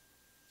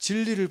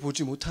진리를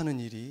보지 못하는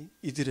일이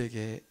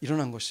이들에게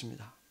일어난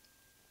것입니다.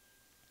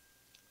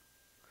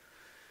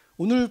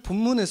 오늘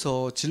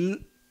본문에서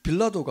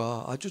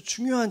빌라도가 아주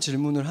중요한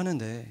질문을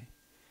하는데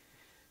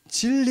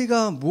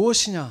진리가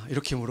무엇이냐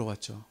이렇게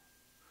물어봤죠.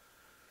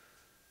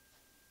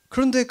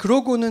 그런데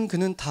그러고는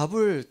그는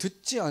답을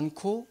듣지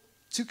않고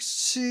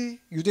즉시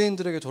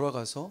유대인들에게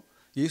돌아가서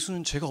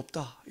예수는 죄가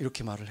없다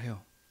이렇게 말을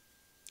해요.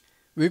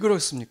 왜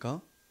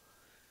그렇습니까?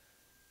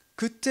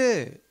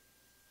 그때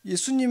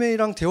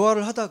예수님이랑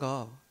대화를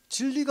하다가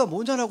진리가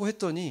뭐냐라고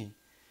했더니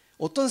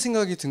어떤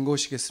생각이 든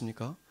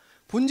것이겠습니까?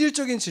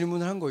 본질적인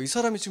질문을 한 거예요. 이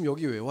사람이 지금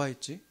여기 왜 와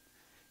있지?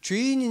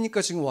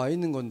 죄인이니까 지금 와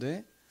있는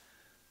건데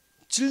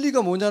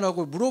진리가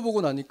뭐냐라고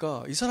물어보고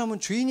나니까 이 사람은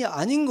죄인이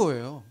아닌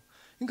거예요.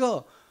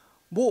 그러니까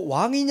뭐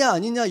왕이냐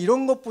아니냐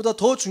이런 것보다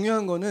더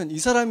중요한 거는 이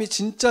사람이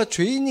진짜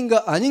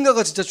죄인인가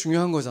아닌가가 진짜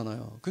중요한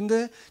거잖아요.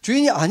 근데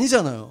죄인이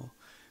아니잖아요.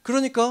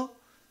 그러니까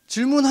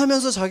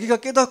질문하면서 자기가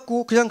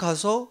깨닫고 그냥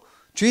가서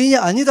죄인이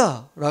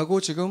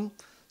아니다라고 지금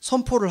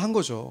선포를 한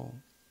거죠.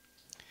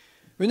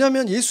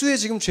 왜냐하면 예수의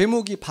지금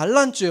죄목이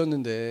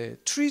반란죄였는데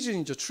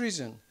트리즌이죠,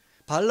 트리즌.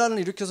 반란을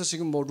일으켜서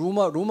지금 뭐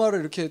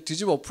로마를 이렇게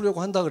뒤집어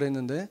엎으려고 한다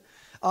그랬는데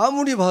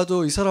아무리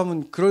봐도 이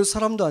사람은 그럴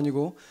사람도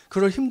아니고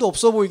그럴 힘도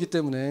없어 보이기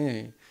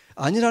때문에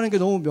아니라는 게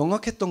너무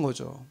명확했던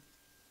거죠.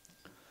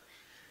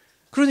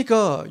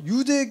 그러니까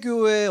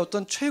유대교의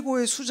어떤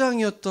최고의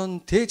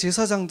수장이었던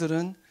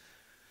대제사장들은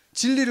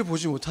진리를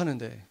보지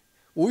못하는데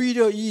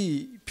오히려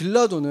이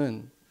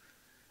빌라도는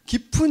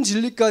깊은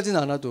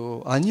진리까지는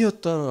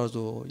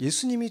아니었더라도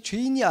예수님이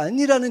죄인이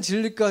아니라는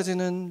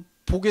진리까지는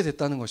보게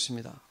됐다는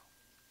것입니다.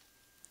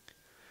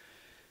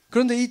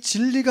 그런데 이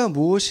진리가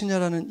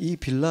무엇이냐라는 이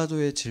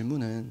빌라도의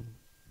질문은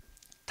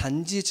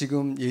단지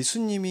지금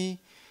예수님이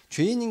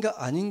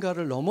죄인인가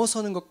아닌가를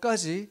넘어서는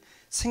것까지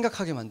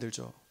생각하게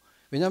만들죠.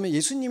 왜냐하면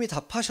예수님이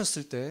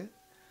답하셨을 때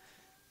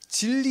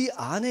진리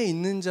안에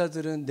있는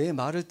자들은 내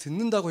말을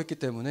듣는다고 했기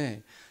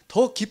때문에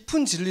더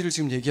깊은 진리를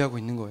지금 얘기하고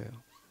있는 거예요.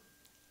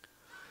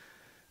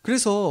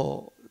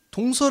 그래서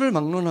동서를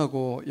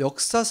막론하고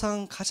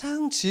역사상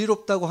가장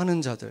지혜롭다고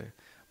하는 자들,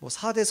 뭐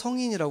 4대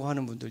성인이라고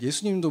하는 분들,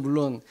 예수님도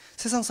물론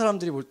세상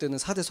사람들이 볼 때는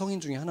 4대 성인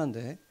중에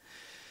하나인데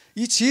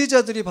이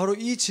지혜자들이 바로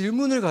이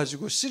질문을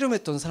가지고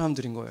씨름했던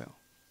사람들인 거예요.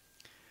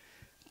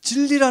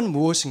 진리란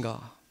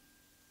무엇인가?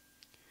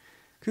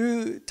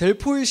 그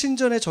델포이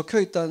신전에 적혀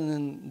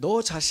있다는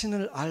너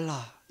자신을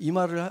알라 이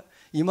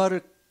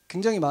말을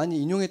굉장히 많이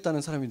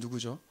인용했다는 사람이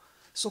누구죠?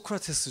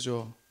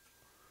 소크라테스죠.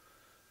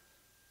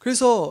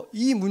 그래서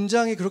이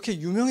문장이 그렇게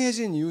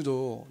유명해진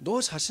이유도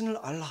너 자신을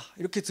알라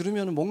이렇게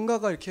들으면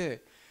뭔가가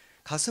이렇게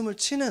가슴을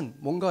치는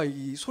뭔가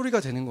이 소리가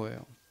되는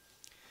거예요.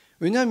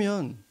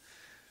 왜냐하면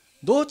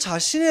너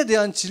자신에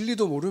대한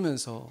진리도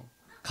모르면서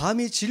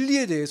감히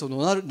진리에 대해서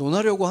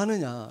논하려고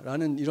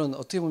하느냐라는 이런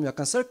어떻게 보면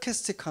약간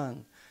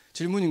sarcastic한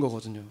질문인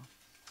거거든요.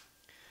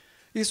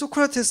 이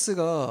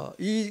소크라테스가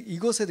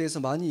이것에 대해서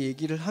많이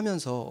얘기를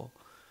하면서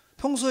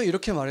평소에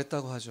이렇게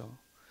말했다고 하죠.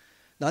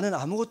 나는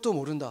아무것도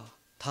모른다.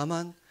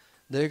 다만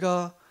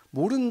내가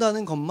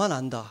모른다는 것만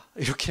안다.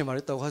 이렇게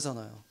말했다고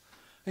하잖아요.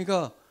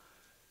 그러니까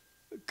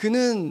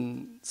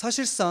그는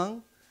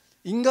사실상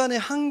인간의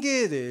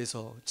한계에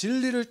대해서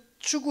진리를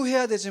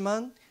추구해야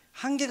되지만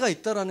한계가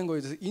있다라는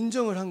거에 대해서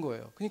인정을 한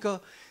거예요. 그러니까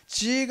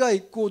지혜가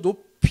있고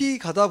높이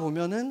가다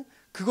보면은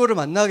그거를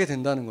만나게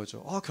된다는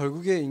거죠.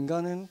 결국에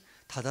인간은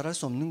다달할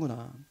수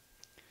없는구나.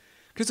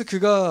 그래서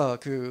그가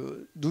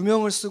그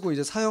누명을 쓰고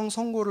이제 사형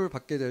선고를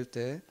받게 될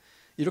때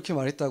이렇게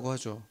말했다고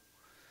하죠.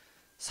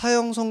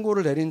 사형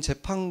선고를 내린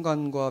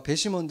재판관과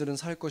배심원들은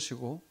살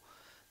것이고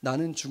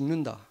나는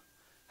죽는다.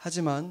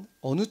 하지만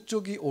어느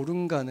쪽이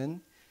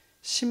옳은가는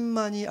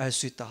신만이 알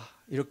수 있다.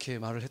 이렇게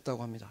말을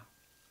했다고 합니다.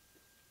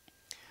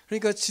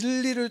 그러니까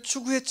진리를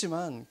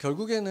추구했지만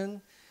결국에는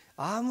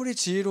아무리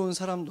지혜로운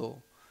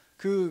사람도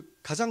그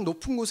가장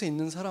높은 곳에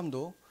있는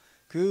사람도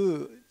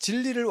그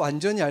진리를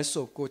완전히 알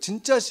수 없고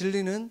진짜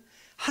진리는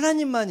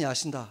하나님만이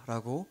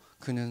아신다라고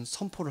그는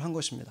선포를 한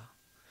것입니다.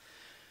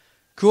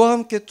 그와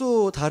함께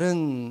또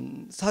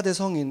다른 4대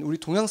성인, 우리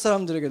동양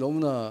사람들에게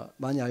너무나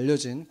많이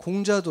알려진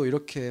공자도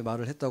이렇게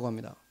말을 했다고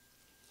합니다.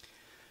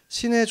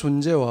 신의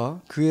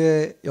존재와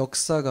그의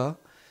역사가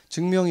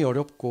증명이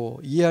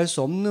어렵고 이해할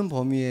수 없는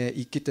범위에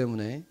있기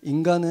때문에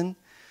인간은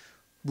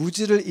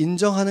무지를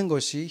인정하는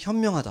것이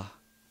현명하다.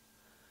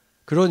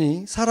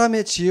 그러니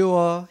사람의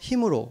지혜와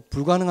힘으로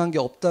불가능한 게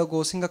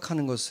없다고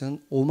생각하는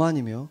것은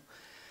오만이며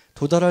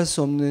도달할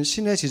수 없는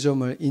신의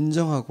지점을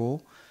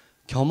인정하고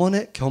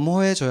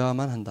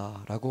겸허해져야만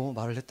한다라고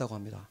말을 했다고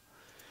합니다.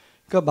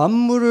 그러니까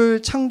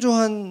만물을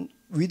창조한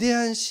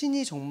위대한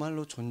신이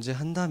정말로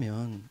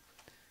존재한다면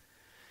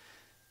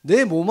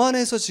내 몸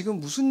안에서 지금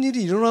무슨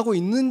일이 일어나고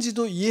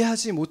있는지도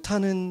이해하지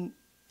못하는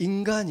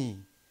인간이,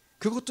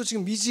 그것도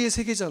지금 미지의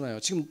세계잖아요.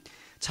 지금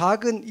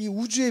작은 이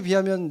우주에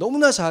비하면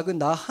너무나 작은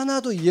나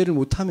하나도 이해를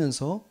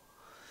못하면서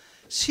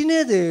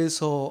신에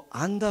대해서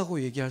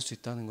안다고 얘기할 수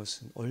있다는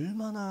것은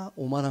얼마나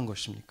오만한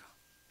것입니까?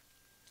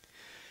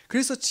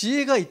 그래서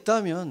지혜가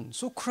있다면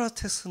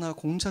소크라테스나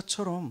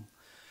공자처럼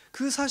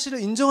그 사실을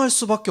인정할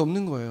수밖에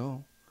없는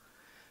거예요.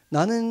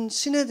 나는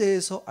신에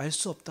대해서 알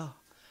수 없다.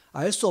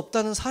 알 수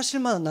없다는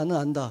사실만 나는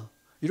안다.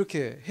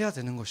 이렇게 해야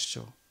되는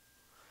것이죠.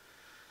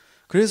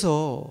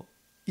 그래서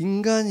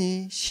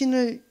인간이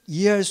신을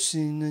이해할 수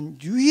있는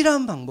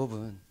유일한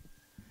방법은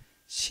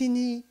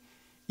신이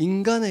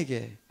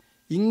인간에게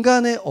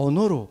인간의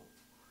언어로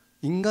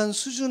인간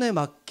수준에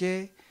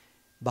맞게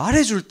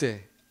말해줄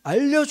때,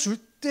 알려줄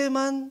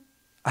때만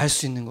알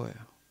수 있는 거예요.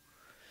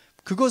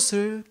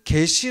 그것을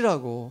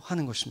계시라고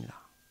하는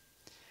것입니다.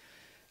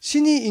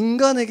 신이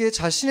인간에게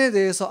자신에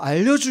대해서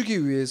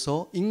알려주기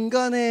위해서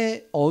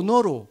인간의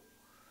언어로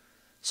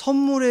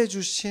선물해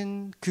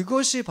주신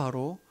그것이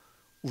바로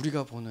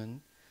우리가 보는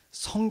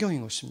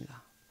성경인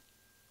것입니다.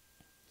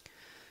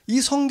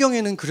 이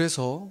성경에는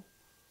그래서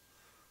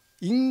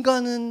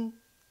인간은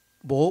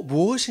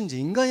무엇인지,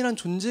 인간이란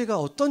존재가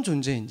어떤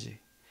존재인지,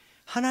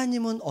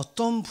 하나님은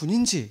어떤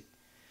분인지,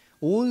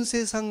 온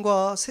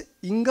세상과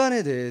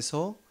인간에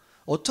대해서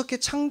어떻게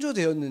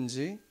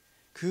창조되었는지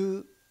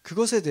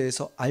그것에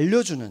대해서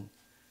알려주는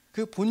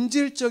그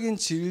본질적인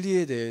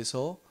진리에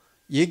대해서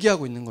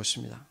얘기하고 있는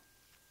것입니다.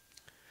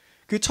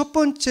 그 첫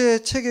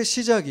번째 책의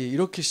시작이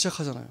이렇게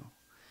시작하잖아요.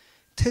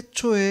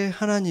 태초에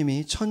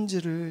하나님이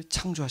천지를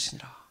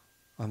창조하시니라.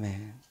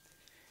 아멘.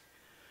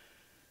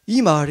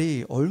 이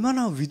말이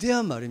얼마나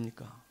위대한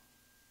말입니까?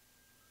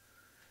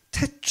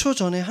 태초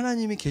전에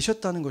하나님이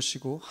계셨다는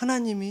것이고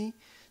하나님이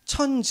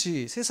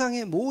천지,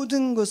 세상의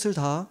모든 것을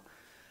다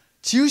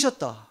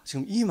지으셨다.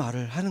 지금 이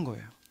말을 하는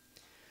거예요.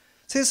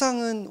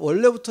 세상은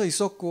원래부터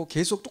있었고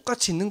계속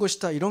똑같이 있는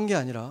것이다. 이런 게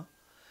아니라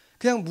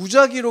그냥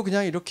무작위로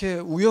그냥 이렇게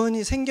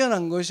우연히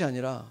생겨난 것이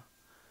아니라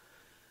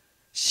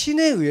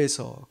신에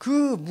의해서 그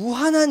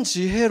무한한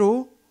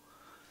지혜로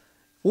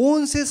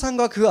온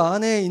세상과 그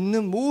안에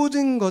있는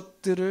모든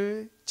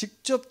것들을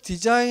직접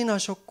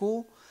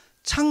디자인하셨고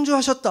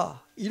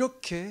창조하셨다.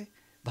 이렇게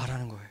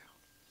말하는 거예요.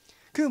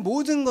 그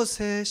모든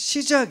것의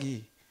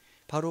시작이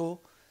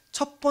바로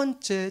첫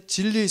번째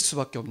진리일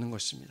수밖에 없는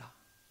것입니다.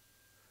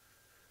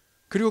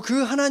 그리고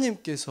그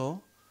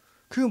하나님께서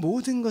그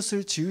모든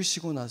것을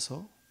지으시고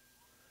나서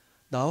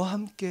나와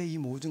함께 이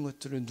모든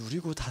것들을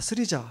누리고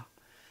다스리자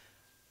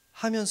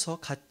하면서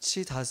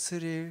같이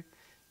다스릴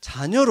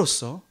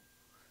자녀로서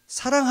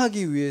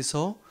사랑하기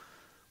위해서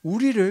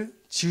우리를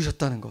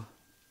지으셨다는 것.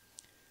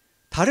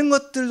 다른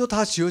것들도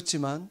다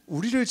지었지만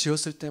우리를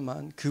지었을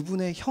때만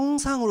그분의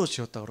형상으로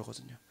지었다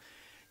그러거든요.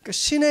 그러니까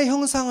신의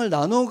형상을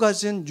나눠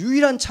가진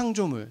유일한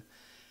창조물,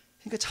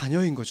 그러니까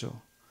자녀인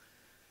거죠.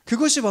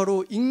 그것이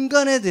바로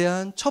인간에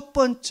대한 첫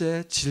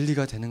번째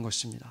진리가 되는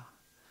것입니다.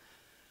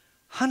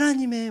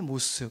 하나님의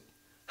모습,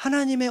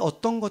 하나님의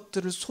어떤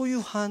것들을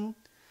소유한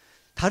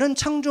다른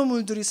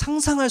창조물들이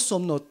상상할 수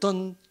없는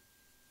어떤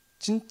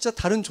진짜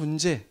다른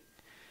존재,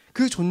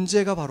 그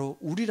존재가 바로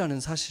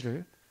우리라는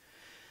사실을,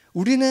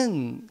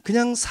 우리는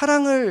그냥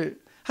사랑을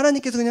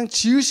하나님께서 그냥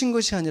지으신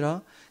것이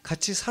아니라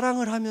같이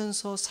사랑을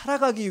하면서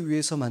살아가기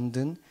위해서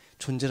만든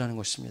존재라는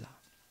것입니다.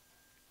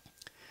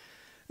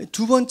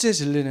 두 번째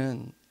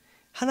진리는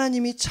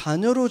하나님이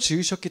자녀로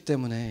지으셨기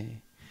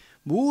때문에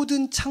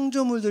모든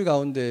창조물들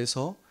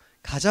가운데에서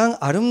가장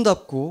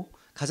아름답고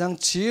가장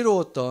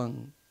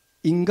지혜로웠던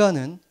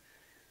인간은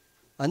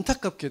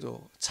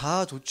안타깝게도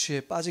자아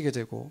도취에 빠지게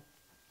되고,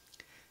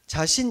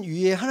 자신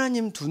위에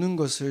하나님 두는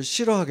것을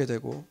싫어하게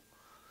되고,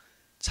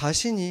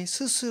 자신이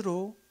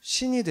스스로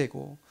신이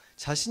되고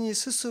자신이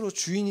스스로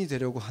주인이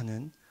되려고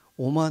하는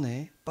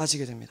오만에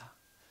빠지게 됩니다.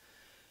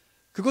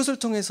 그것을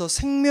통해서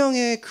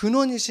생명의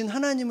근원이신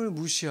하나님을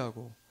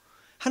무시하고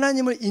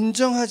하나님을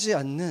인정하지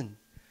않는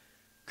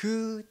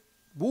그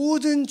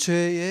모든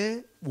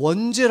죄의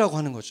원죄라고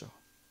하는 거죠.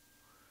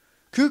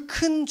 그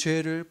큰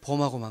죄를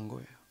범하고 만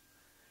거예요.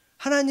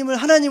 하나님을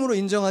하나님으로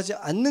인정하지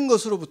않는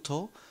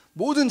것으로부터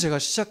모든 죄가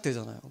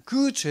시작되잖아요.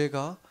 그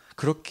죄가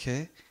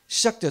그렇게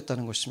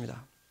시작되었다는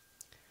것입니다.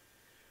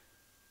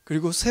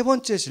 그리고 세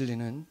번째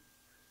진리는,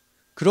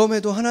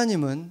 그럼에도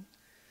하나님은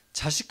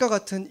자식과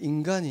같은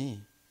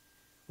인간이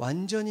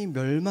완전히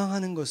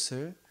멸망하는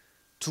것을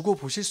두고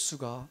보실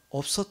수가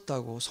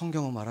없었다고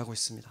성경은 말하고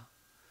있습니다.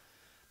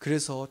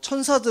 그래서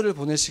천사들을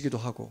보내시기도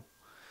하고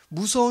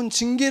무서운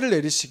징계를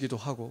내리시기도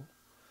하고,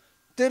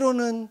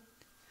 때로는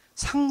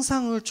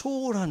상상을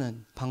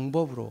초월하는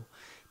방법으로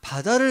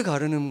바다를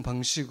가르는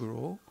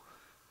방식으로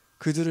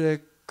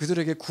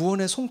그들에게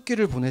구원의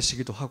손길을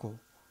보내시기도 하고,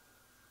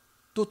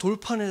 또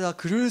돌판에다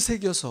글을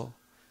새겨서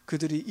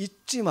그들이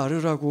잊지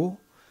말으라고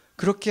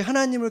그렇게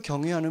하나님을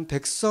경외하는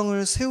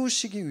백성을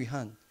세우시기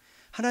위한,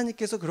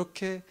 하나님께서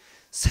그렇게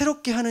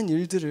새롭게 하는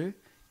일들을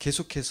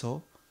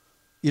계속해서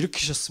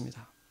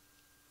일으키셨습니다.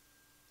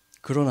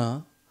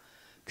 그러나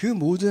그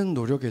모든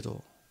노력에도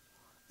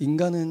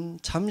인간은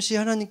잠시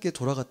하나님께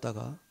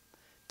돌아갔다가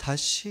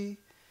다시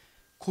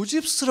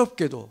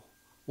고집스럽게도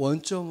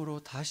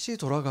원점으로 다시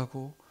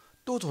돌아가고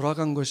또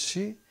돌아간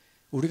것이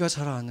우리가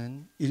잘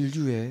아는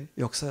인류의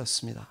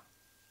역사였습니다.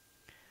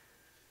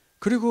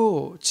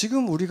 그리고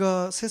지금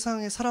우리가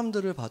세상의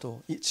사람들을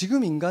봐도,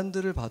 지금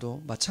인간들을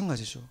봐도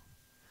마찬가지죠.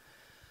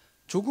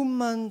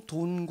 조금만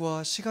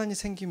돈과 시간이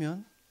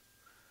생기면,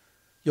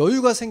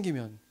 여유가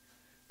생기면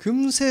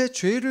금세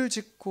죄를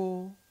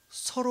짓고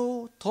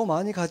서로 더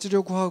많이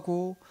가지려고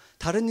하고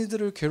다른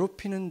이들을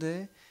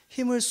괴롭히는데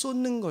힘을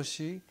쏟는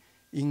것이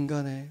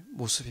인간의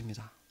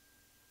모습입니다.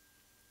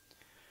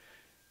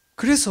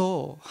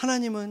 그래서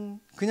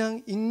하나님은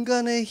그냥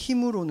인간의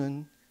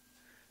힘으로는,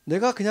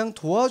 내가 그냥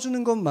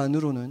도와주는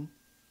것만으로는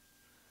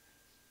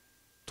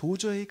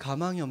도저히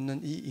가망이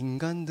없는 이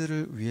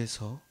인간들을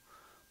위해서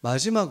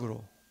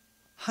마지막으로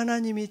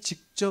하나님이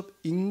직접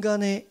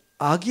인간의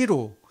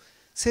아기로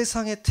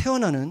세상에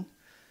태어나는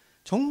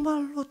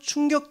정말로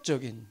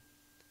충격적인,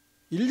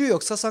 인류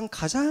역사상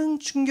가장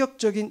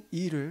충격적인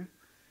일을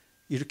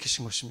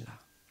일으키신 것입니다.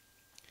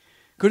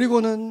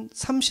 그리고는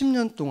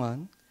 30년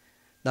동안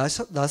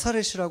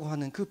나사렛이라고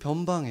하는 그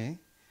변방의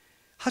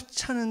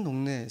하찮은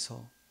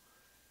동네에서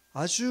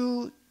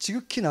아주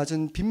지극히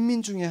낮은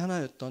빈민 중에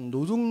하나였던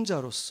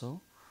노동자로서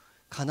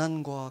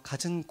가난과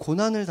갖은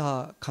고난을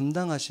다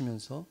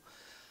감당하시면서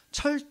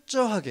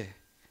철저하게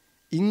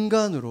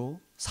인간으로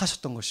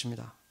사셨던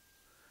것입니다.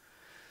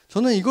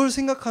 저는 이걸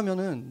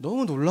생각하면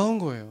너무 놀라운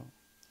거예요.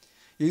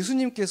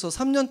 예수님께서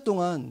 3년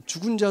동안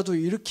죽은 자도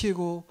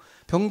일으키고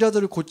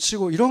병자들을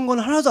고치고 이런 건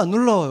하나도 안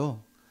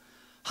놀라워요.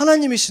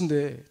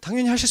 하나님이신데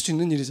당연히 하실 수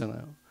있는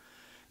일이잖아요.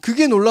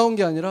 그게 놀라운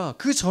게 아니라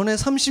그 전에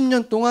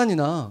 30년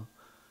동안이나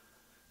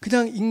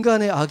그냥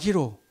인간의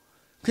아기로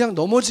그냥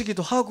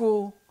넘어지기도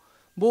하고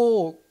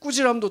뭐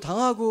꾸지람도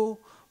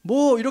당하고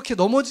뭐 이렇게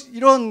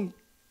이런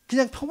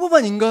그냥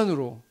평범한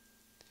인간으로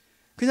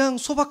그냥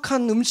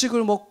소박한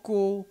음식을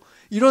먹고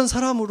이런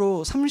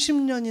사람으로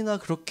 30년이나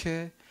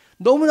그렇게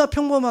너무나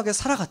평범하게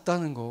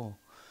살아갔다는 거,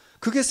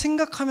 그게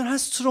생각하면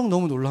할수록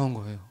너무 놀라운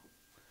거예요.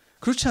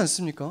 그렇지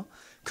않습니까?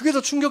 그게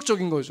더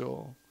충격적인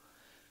거죠.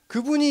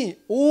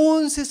 그분이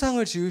온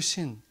세상을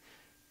지으신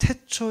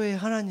태초의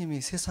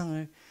하나님이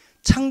세상을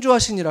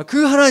창조하시니라,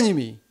 그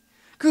하나님이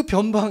그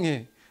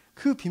변방에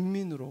그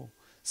빈민으로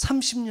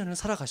 30년을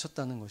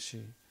살아가셨다는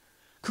것이,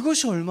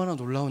 그것이 얼마나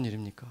놀라운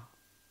일입니까?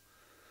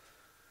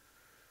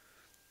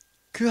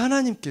 그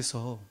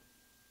하나님께서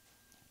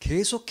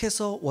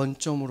계속해서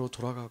원점으로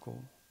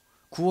돌아가고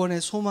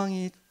구원의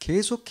소망이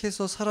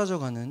계속해서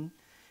사라져가는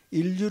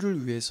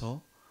인류를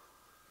위해서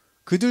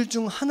그들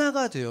중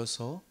하나가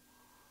되어서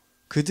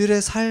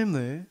그들의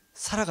삶을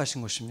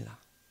살아가신 것입니다.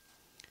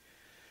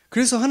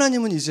 그래서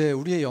하나님은 이제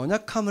우리의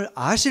연약함을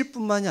아실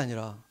뿐만이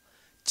아니라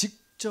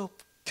직접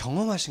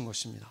경험하신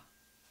것입니다.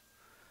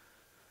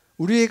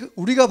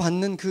 우리가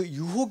받는 그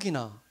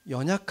유혹이나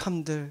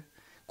연약함들,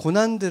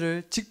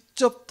 고난들을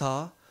직접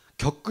다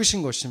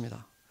겪으신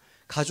것입니다.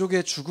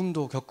 가족의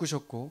죽음도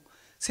겪으셨고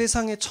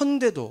세상의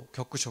천대도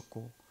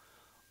겪으셨고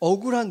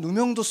억울한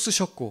누명도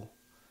쓰셨고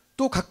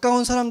또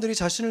가까운 사람들이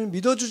자신을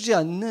믿어주지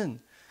않는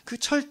그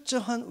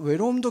철저한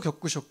외로움도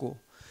겪으셨고,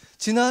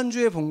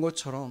 지난주에 본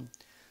것처럼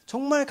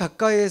정말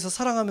가까이에서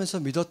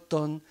사랑하면서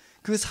믿었던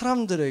그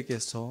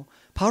사람들에게서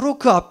바로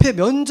그 앞에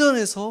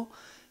면전에서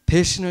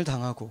배신을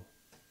당하고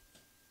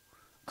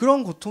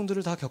그런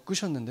고통들을 다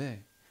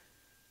겪으셨는데,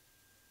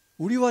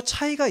 우리와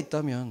차이가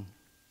있다면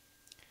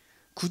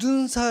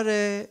굳은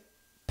살에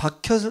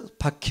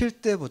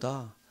박힐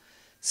때보다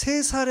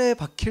새 살에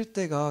박힐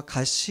때가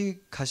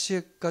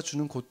가시가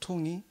주는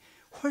고통이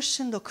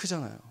훨씬 더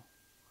크잖아요.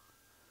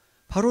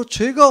 바로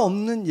죄가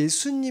없는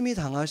예수님이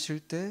당하실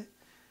때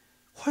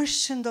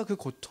훨씬 더 그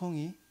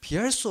고통이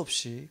비할 수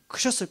없이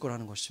크셨을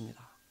거라는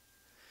것입니다.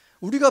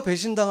 우리가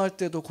배신당할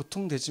때도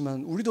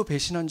고통되지만 우리도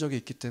배신한 적이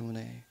있기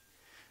때문에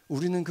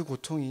우리는 그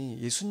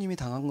고통이 예수님이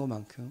당한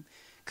것만큼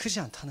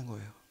크지 않다는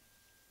거예요.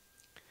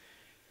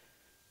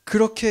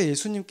 그렇게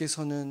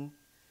예수님께서는,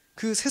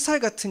 그 3살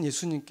같은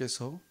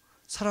예수님께서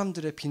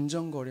사람들의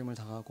빈정거림을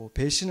당하고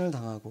배신을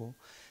당하고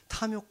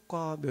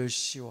탐욕과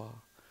멸시와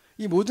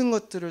이 모든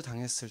것들을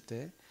당했을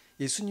때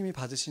예수님이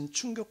받으신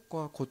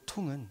충격과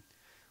고통은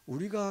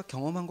우리가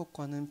경험한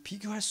것과는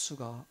비교할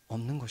수가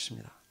없는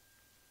것입니다.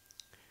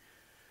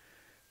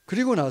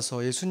 그리고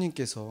나서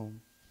예수님께서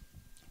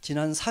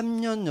지난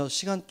 3년여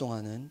시간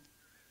동안은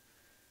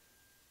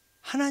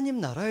하나님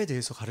나라에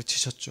대해서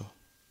가르치셨죠.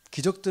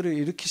 기적들을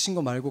일으키신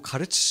거 말고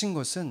가르치신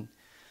것은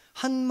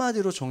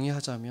한마디로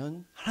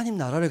정의하자면 하나님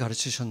나라를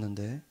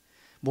가르치셨는데,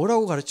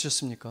 뭐라고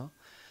가르치셨습니까?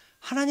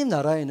 하나님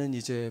나라에는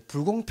이제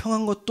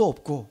불공평한 것도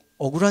없고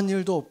억울한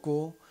일도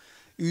없고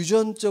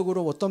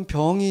유전적으로 어떤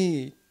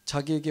병이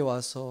자기에게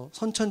와서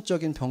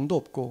선천적인 병도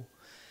없고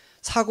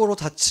사고로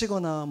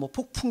다치거나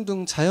폭풍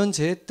등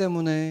자연재해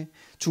때문에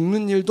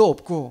죽는 일도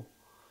없고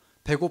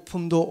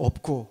배고픔도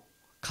없고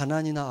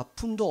가난이나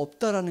아픔도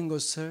없다라는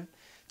것을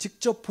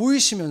직접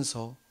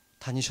보이시면서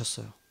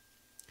다니셨어요.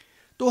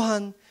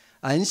 또한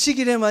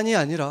안식일에만이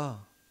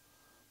아니라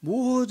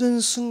모든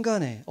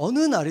순간에 어느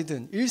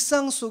날이든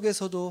일상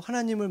속에서도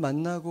하나님을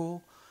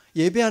만나고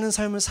예배하는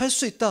삶을 살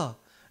수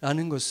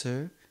있다라는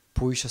것을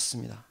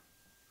보이셨습니다.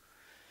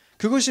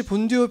 그것이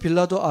본디오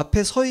빌라도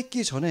앞에 서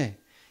있기 전에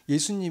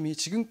예수님이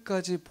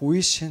지금까지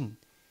보이신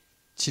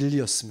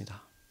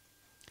진리였습니다.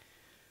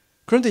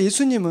 그런데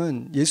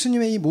예수님은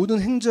예수님의 이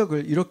모든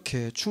행적을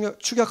이렇게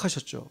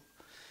축약하셨죠.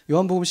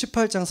 요한복음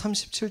 18장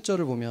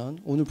 37절을 보면,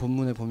 오늘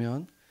본문에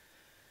보면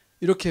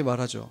이렇게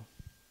말하죠.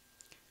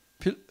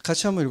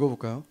 같이 한번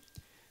읽어볼까요?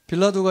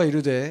 빌라도가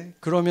이르되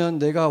그러면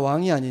내가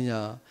왕이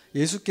아니냐?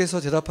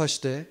 예수께서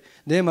대답하시되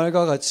내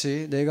말과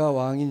같이 내가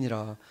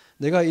왕이니라.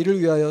 내가 이를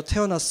위하여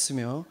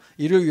태어났으며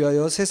이를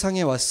위하여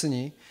세상에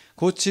왔으니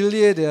곧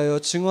진리에 대하여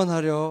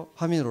증언하려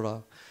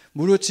함이로라.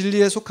 무릇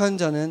진리에 속한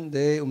자는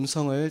내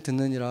음성을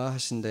듣느니라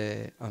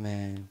하신대.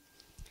 아멘.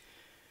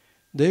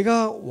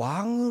 내가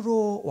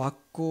왕으로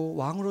왔고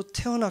왕으로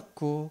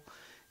태어났고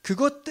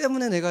그것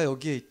때문에 내가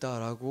여기에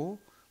있다라고,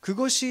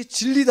 그것이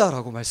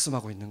진리다라고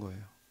말씀하고 있는 거예요.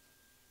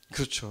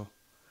 그렇죠.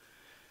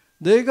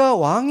 내가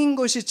왕인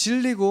것이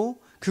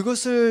진리고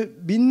그것을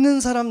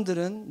믿는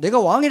사람들은, 내가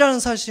왕이라는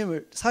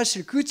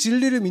사실 그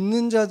진리를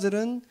믿는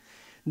자들은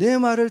내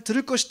말을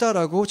들을 것이다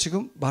라고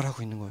지금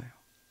말하고 있는 거예요.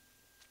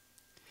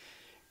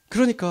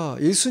 그러니까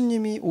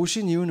예수님이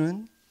오신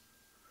이유는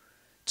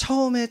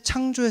처음에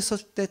창조했을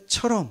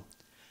때처럼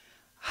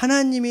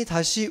하나님이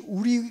다시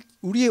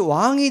우리의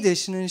왕이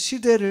되시는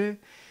시대를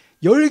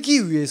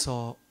열기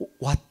위해서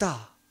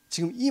왔다.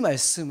 지금 이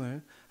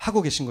말씀을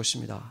하고 계신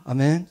것입니다.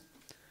 아멘.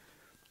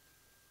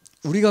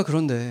 우리가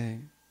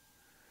그런데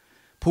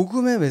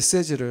복음의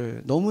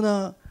메시지를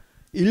너무나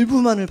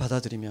일부만을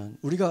받아들이면,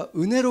 우리가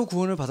은혜로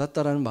구원을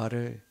받았다라는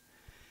말을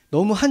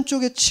너무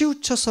한쪽에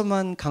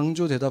치우쳐서만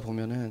강조되다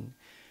보면은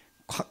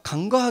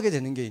간과하게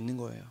되는 게 있는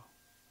거예요.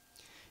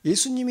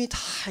 예수님이 다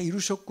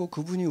이루셨고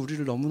그분이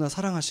우리를 너무나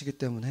사랑하시기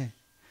때문에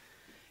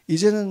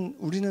이제는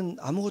우리는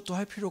아무것도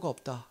할 필요가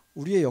없다.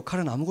 우리의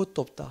역할은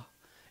아무것도 없다.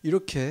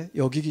 이렇게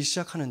여기기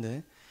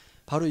시작하는데,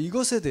 바로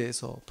이것에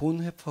대해서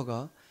본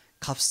회퍼가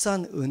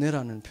값싼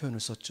은혜라는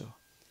표현을 썼죠.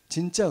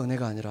 진짜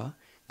은혜가 아니라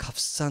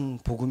값싼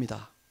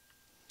복음이다.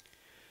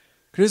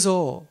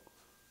 그래서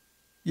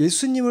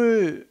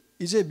예수님을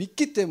이제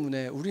믿기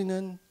때문에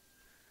우리는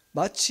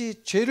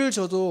마치 죄를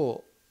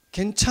져도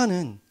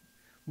괜찮은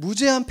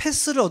무제한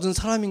패스를 얻은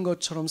사람인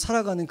것처럼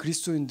살아가는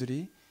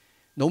그리스도인들이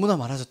너무나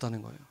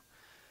많아졌다는 거예요.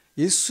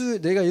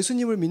 내가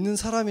예수님을 믿는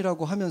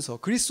사람이라고 하면서,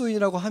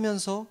 그리스도인이라고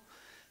하면서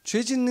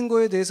죄 짓는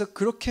거에 대해서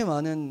그렇게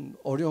많은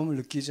어려움을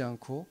느끼지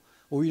않고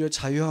오히려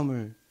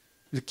자유함을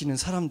느끼는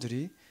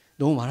사람들이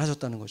너무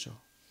많아졌다는 거죠.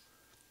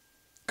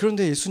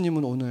 그런데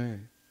예수님은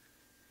오늘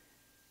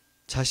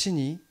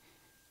자신이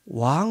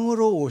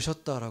왕으로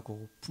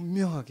오셨다라고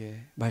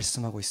분명하게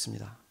말씀하고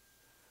있습니다.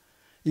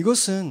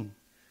 이것은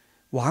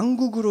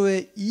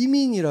왕국으로의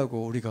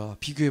이민이라고 우리가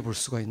비교해 볼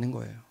수가 있는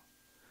거예요.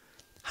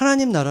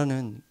 하나님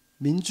나라는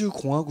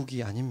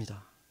민주공화국이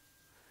아닙니다.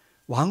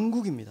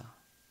 왕국입니다.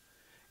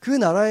 그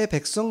나라의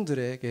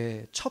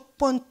백성들에게 첫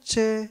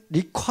번째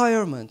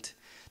requirement,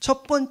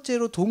 첫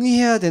번째로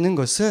동의해야 되는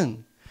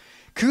것은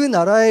그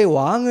나라의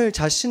왕을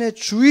자신의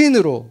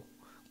주인으로,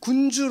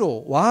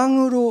 군주로,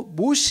 왕으로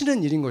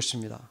모시는 일인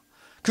것입니다.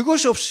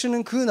 그것이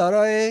없이는 그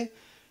나라의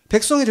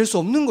백성이 될 수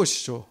없는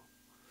것이죠.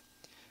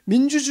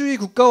 민주주의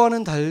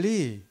국가와는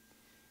달리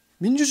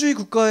민주주의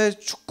국가의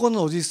주권은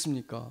어디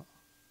있습니까?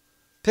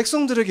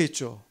 백성들에게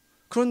있죠.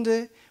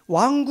 그런데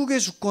왕국의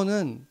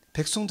주권은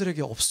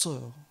백성들에게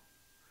없어요.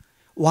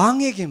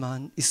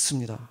 왕에게만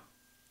있습니다.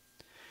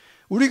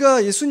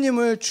 우리가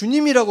예수님을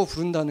주님이라고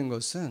부른다는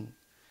것은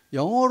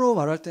영어로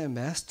말할 때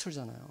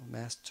master잖아요.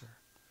 master.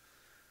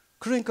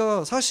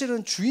 그러니까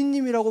사실은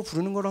주인님이라고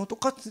부르는 거랑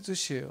똑같은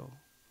뜻이에요.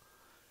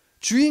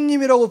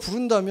 주인님이라고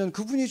부른다면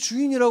그분이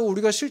주인이라고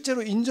우리가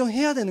실제로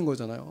인정해야 되는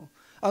거잖아요.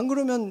 안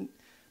그러면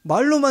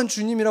말로만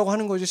주님이라고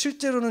하는 거지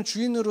실제로는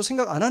주인으로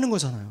생각 안 하는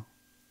거잖아요.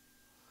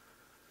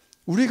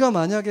 우리가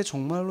만약에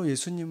정말로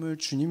예수님을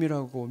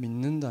주님이라고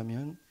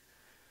믿는다면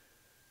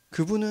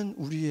그분은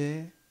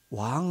우리의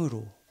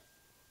왕으로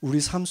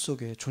우리 삶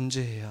속에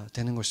존재해야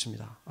되는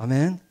것입니다.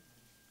 아멘.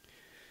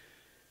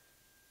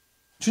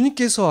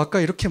 주님께서 아까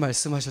이렇게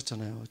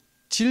말씀하셨잖아요.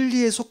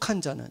 진리에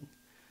속한 자는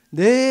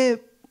내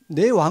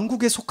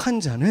왕국에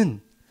속한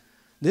자는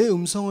내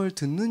음성을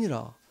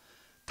듣느니라.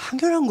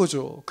 당연한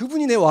거죠.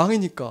 그분이 내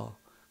왕이니까.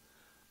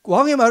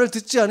 왕의 말을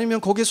듣지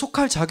않으면 거기에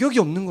속할 자격이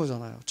없는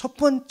거잖아요. 첫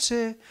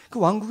번째 그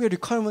왕국의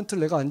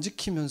리퀘어먼트를 내가 안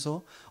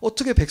지키면서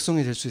어떻게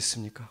백성이 될 수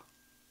있습니까?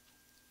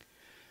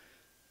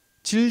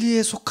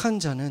 진리에 속한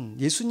자는,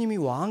 예수님이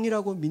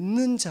왕이라고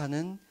믿는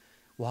자는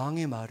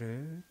왕의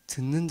말을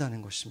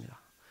듣는다는 것입니다.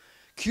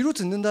 귀로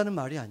듣는다는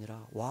말이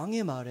아니라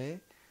왕의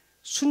말에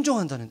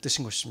순종한다는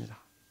뜻인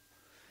것입니다.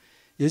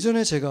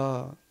 예전에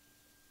제가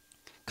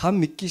감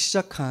믿기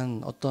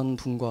시작한 어떤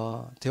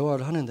분과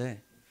대화를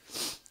하는데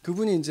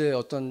그분이 이제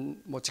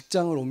어떤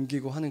직장을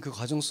옮기고 하는 그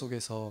과정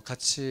속에서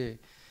같이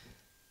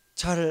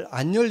잘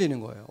안 열리는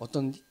거예요.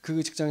 어떤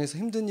그 직장에서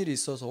힘든 일이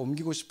있어서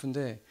옮기고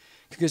싶은데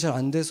그게 잘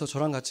안 돼서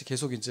저랑 같이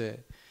계속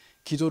이제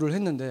기도를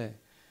했는데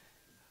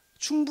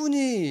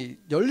충분히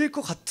열릴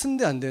것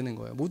같은데 안 되는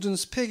거예요. 모든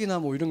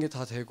스펙이나 이런 게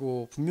다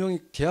되고 분명히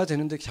돼야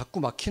되는데 자꾸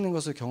막히는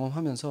것을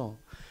경험하면서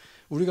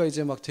우리가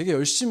이제 막 되게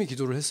열심히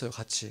기도를 했어요.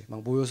 같이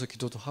막 모여서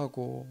기도도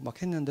하고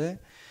막 했는데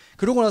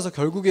그러고 나서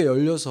결국에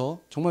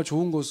열려서 정말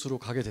좋은 곳으로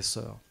가게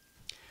됐어요.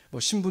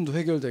 신분도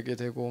해결되게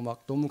되고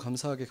막 너무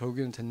감사하게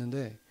결국에는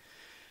됐는데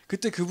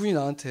그때 그분이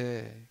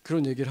나한테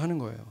그런 얘기를 하는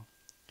거예요.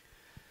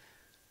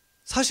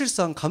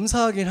 사실상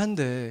감사하긴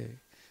한데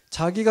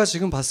자기가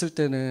지금 봤을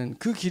때는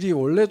그 길이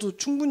원래도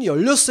충분히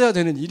열렸어야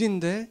되는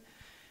일인데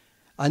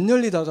안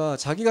열리다가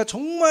자기가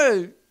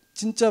정말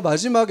진짜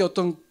마지막에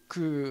어떤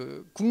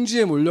그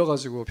궁지에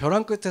몰려가지고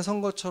벼랑 끝에 선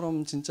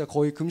것처럼 진짜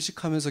거의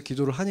금식하면서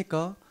기도를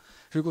하니까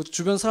그리고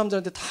주변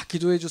사람들한테 다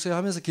기도해 주세요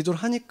하면서 기도를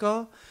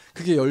하니까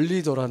그게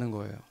열리더라는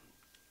거예요.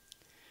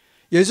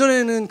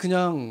 예전에는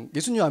그냥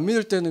예수님 안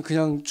믿을 때는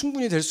그냥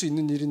충분히 될 수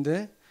있는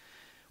일인데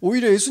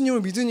오히려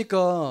예수님을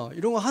믿으니까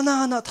이런 거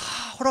하나하나 다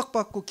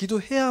허락받고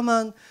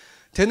기도해야만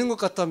되는 것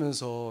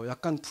같다면서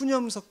약간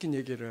푸념 섞인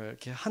얘기를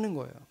이렇게 하는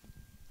거예요.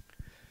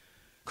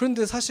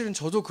 그런데 사실은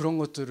저도 그런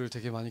것들을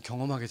되게 많이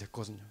경험하게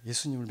됐거든요.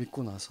 예수님을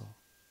믿고 나서.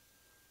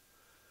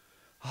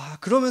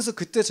 그러면서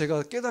그때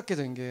제가 깨닫게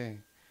된 게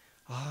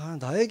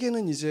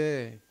나에게는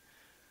이제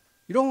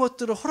이런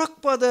것들을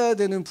허락받아야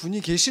되는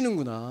분이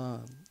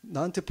계시는구나.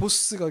 나한테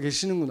보스가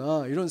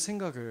계시는구나. 이런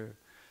생각을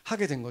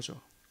하게 된 거죠.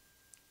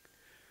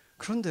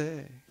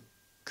 그런데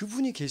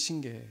그분이 계신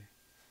게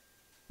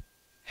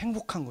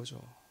행복한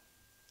거죠.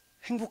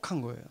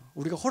 행복한 거예요.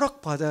 우리가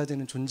허락받아야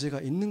되는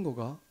존재가 있는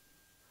거가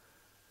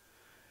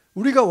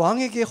우리가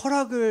왕에게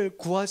허락을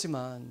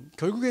구하지만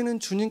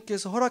결국에는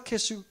주님께서 허락해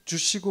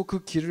주시고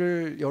그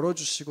길을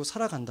열어주시고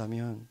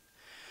살아간다면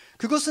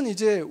그것은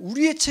이제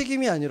우리의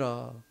책임이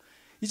아니라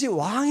이제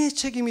왕의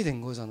책임이 된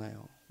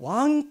거잖아요.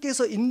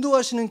 왕께서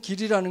인도하시는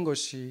길이라는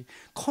것이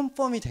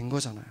컨펌이 된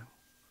거잖아요.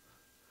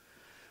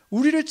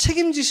 우리를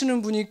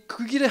책임지시는 분이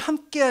그 길에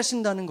함께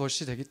하신다는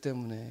것이 되기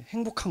때문에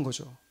행복한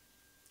거죠.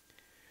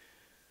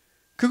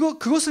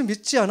 그것을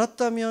믿지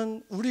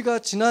않았다면 우리가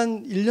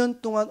지난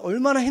 1년 동안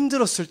얼마나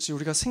힘들었을지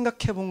우리가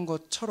생각해 본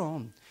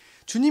것처럼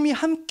주님이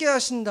함께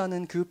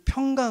하신다는 그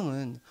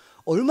평강은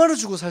얼마나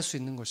주고 살 수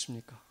있는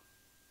것입니까?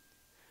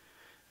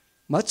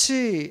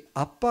 마치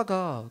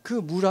아빠가 그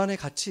물 안에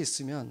같이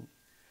있으면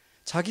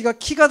자기가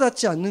키가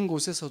닿지 않는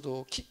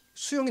곳에서도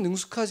수영이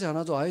능숙하지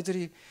않아도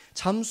아이들이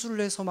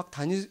잠수를 해서 막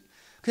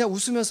그냥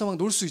웃으면서 막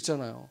놀 수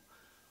있잖아요.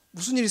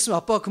 무슨 일 있으면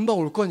아빠가 금방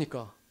올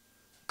거니까.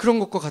 그런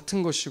것과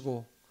같은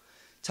것이고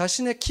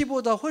자신의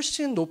키보다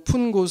훨씬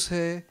높은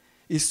곳에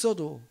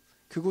있어도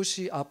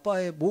그곳이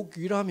아빠의 목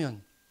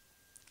위라면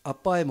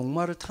아빠의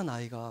목마를 탄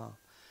아이가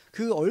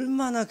그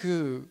얼마나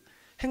그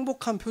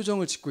행복한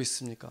표정을 짓고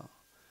있습니까?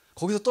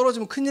 거기서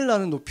떨어지면 큰일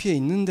나는 높이에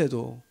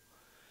있는데도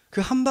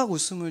그 한박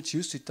웃음을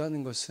지을 수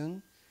있다는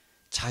것은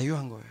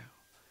자유한 거예요.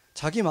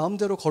 자기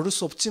마음대로 걸을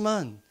수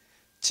없지만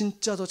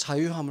진짜 더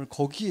자유함을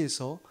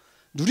거기에서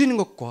누리는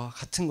것과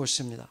같은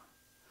것입니다.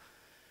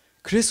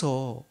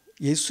 그래서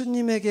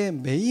예수님에게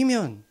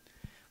매이면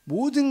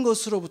모든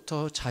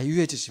것으로부터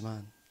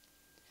자유해지지만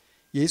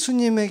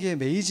예수님에게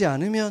매이지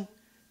않으면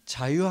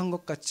자유한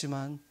것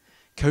같지만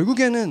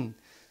결국에는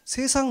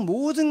세상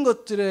모든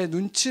것들의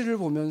눈치를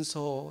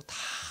보면서 다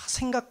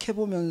생각해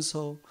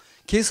보면서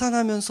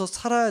계산하면서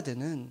살아야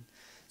되는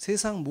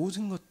세상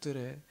모든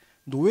것들의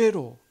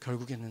노예로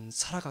결국에는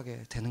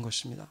살아가게 되는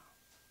것입니다.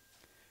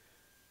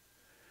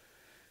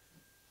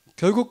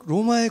 결국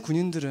로마의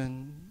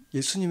군인들은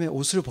예수님의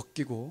옷을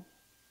벗기고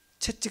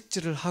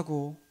채찍질을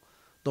하고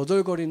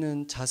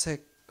너덜거리는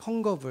자색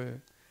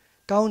헝겊을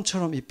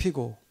가운처럼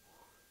입히고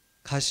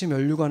가시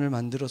면류관을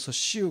만들어서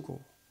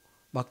씌우고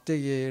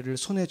막대기를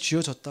손에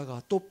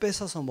쥐어졌다가 또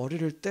뺏어서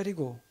머리를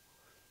때리고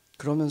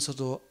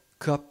그러면서도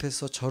그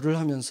앞에서 절을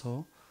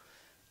하면서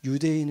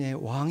유대인의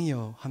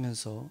왕이여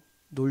하면서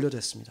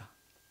놀려댔습니다.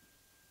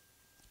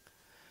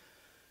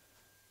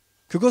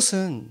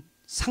 그것은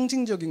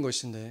상징적인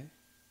것인데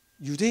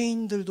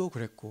유대인들도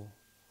그랬고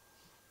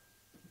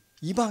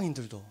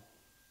이방인들도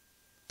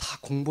다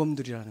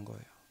공범들이라는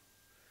거예요.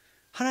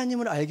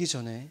 하나님을 알기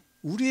전에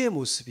우리의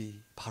모습이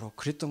바로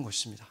그랬던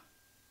것입니다.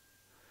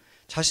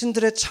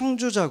 자신들의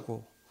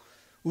창조자고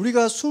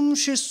우리가 숨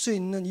쉴 수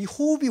있는 이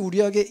호흡이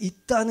우리에게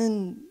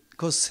있다는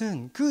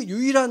것은 그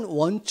유일한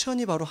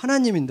원천이 바로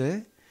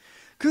하나님인데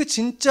그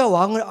진짜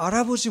왕을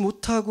알아보지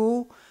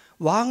못하고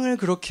왕을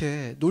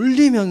그렇게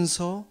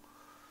놀리면서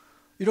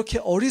이렇게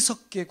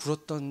어리석게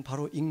굴었던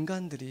바로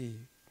인간들이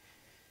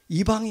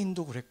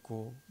이방인도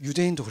그랬고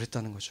유대인도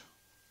그랬다는 거죠.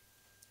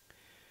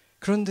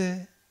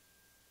 그런데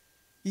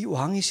이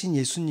왕이신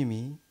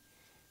예수님이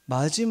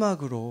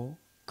마지막으로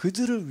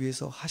그들을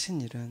위해서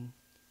하신 일은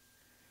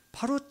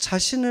바로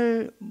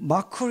자신을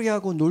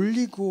마크리하고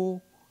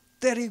놀리고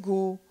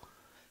때리고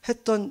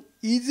했던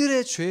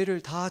이들의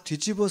죄를 다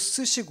뒤집어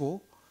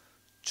쓰시고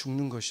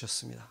죽는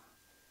것이었습니다.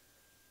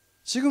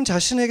 지금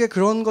자신에게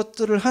그런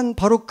것들을 한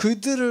바로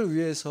그들을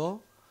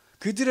위해서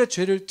그들의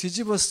죄를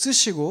뒤집어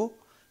쓰시고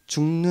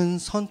죽는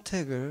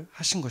선택을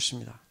하신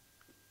것입니다.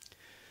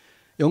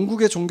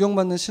 영국의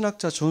존경받는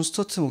신학자 존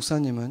스토트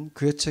목사님은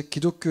그의 책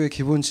기독교의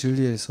기본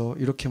진리에서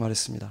이렇게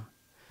말했습니다.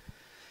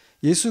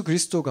 예수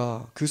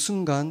그리스도가 그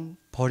순간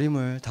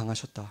버림을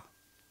당하셨다.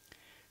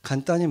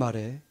 간단히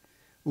말해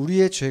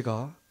우리의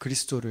죄가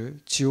그리스도를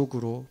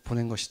지옥으로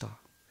보낸 것이다.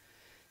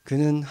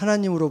 그는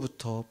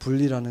하나님으로부터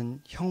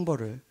분리라는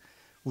형벌을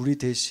우리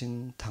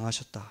대신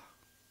당하셨다.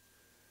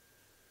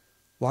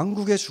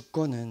 왕국의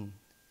주권은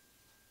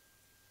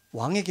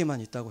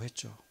왕에게만 있다고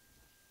했죠.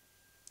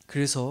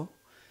 그래서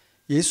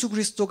예수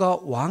그리스도가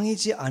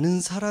왕이지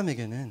않은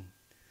사람에게는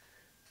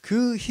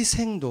그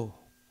희생도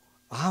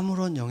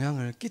아무런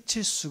영향을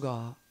끼칠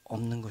수가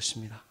없는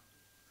것입니다.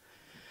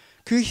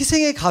 그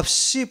희생의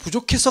값이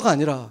부족해서가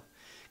아니라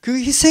그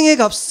희생의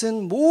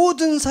값은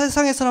모든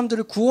세상의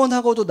사람들을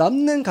구원하고도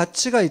남는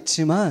가치가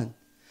있지만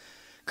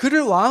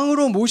그를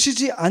왕으로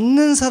모시지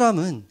않는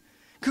사람은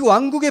그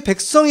왕국의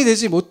백성이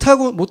되지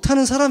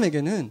못하는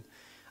사람에게는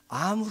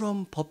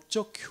아무런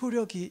법적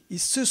효력이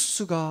있을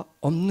수가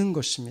없는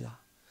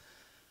것입니다.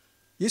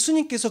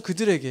 예수님께서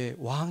그들에게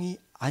왕이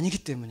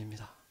아니기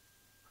때문입니다.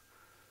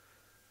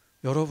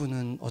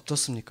 여러분은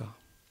어떻습니까?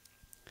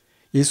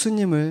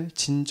 예수님을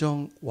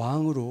진정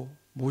왕으로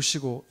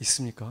모시고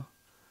있습니까?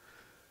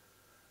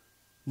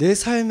 내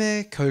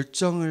삶의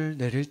결정을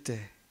내릴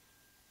때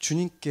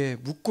주님께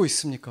묻고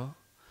있습니까?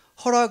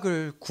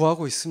 허락을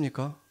구하고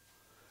있습니까?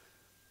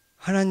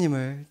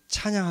 하나님을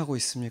찬양하고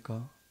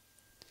있습니까?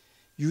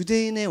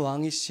 유대인의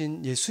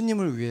왕이신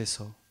예수님을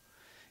위해서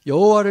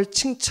여호와를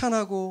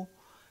칭찬하고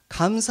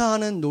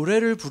감사하는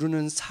노래를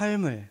부르는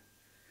삶을,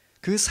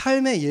 그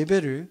삶의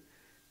예배를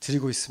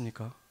드리고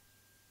있습니까?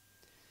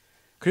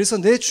 그래서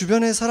내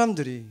주변의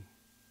사람들이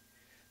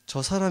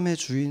저 사람의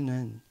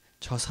주인은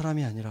저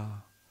사람이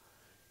아니라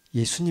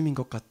예수님인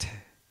것 같아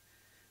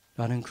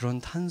라는 그런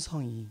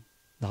탄성이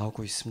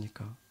나오고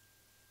있습니까?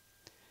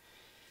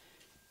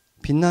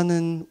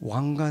 빛나는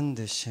왕관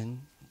대신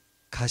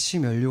가시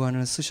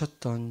면류관을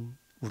쓰셨던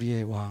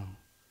우리의 왕,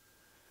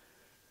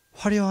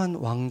 화려한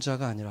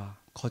왕자가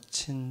아니라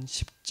거친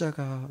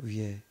십자가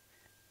위에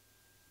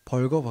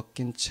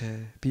벌거벗긴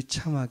채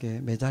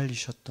비참하게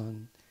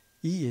매달리셨던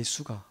이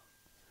예수가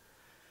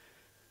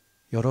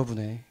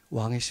여러분의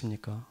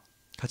왕이십니까?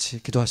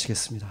 같이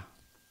기도하시겠습니다.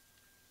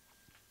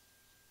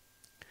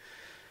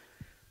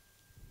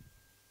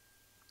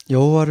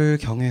 여호와를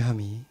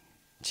경외함이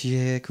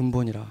지혜의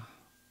근본이라.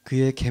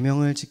 그의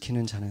계명을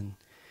지키는 자는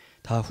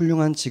다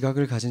훌륭한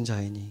지각을 가진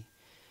자이니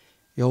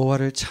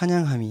여호와를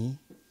찬양함이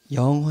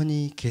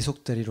영원히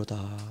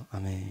계속되리로다.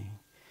 아멘.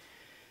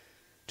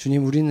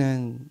 주님,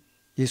 우리는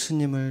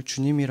예수님을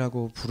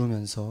주님이라고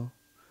부르면서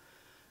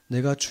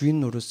내가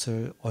주인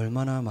노릇을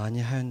얼마나 많이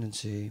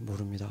하였는지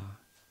모릅니다.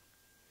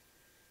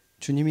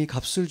 주님이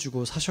값을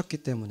주고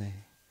사셨기 때문에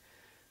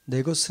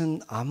내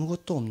것은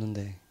아무것도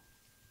없는데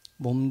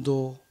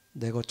몸도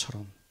내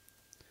것처럼,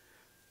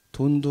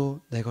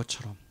 돈도 내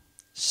것처럼,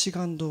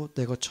 시간도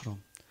내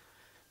것처럼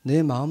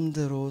내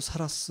마음대로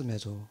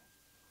살았음에도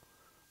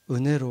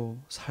은혜로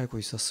살고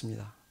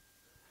있었습니다.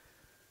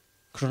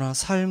 그러나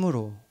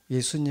삶으로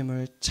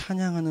예수님을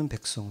찬양하는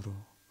백성으로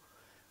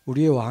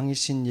우리의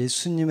왕이신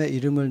예수님의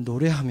이름을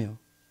노래하며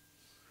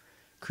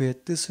그의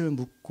뜻을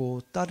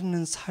묻고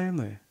따르는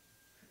삶을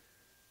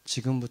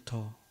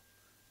지금부터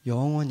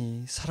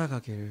영원히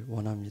살아가길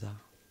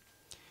원합니다.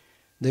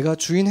 내가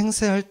주인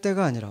행세할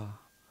때가 아니라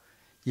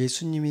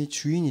예수님이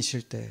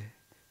주인이실 때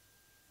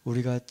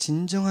우리가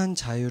진정한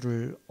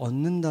자유를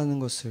얻는다는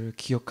것을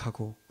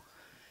기억하고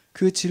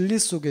그 진리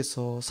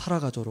속에서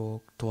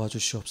살아가도록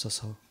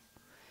도와주시옵소서.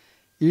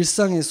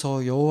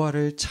 일상에서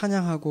여호와를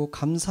찬양하고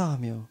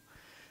감사하며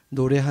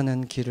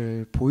노래하는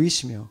길을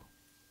보이시며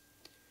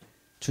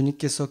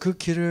주님께서 그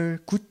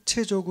길을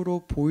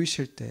구체적으로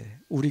보이실 때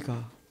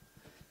우리가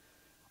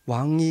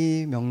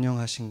왕이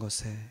명령하신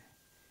것에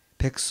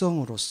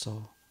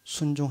백성으로서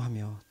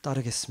순종하며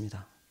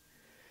따르겠습니다.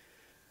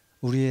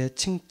 우리의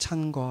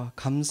칭찬과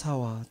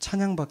감사와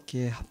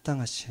찬양받기에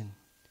합당하신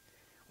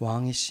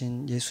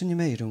왕이신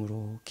예수님의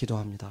이름으로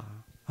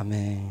기도합니다.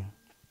 아멘.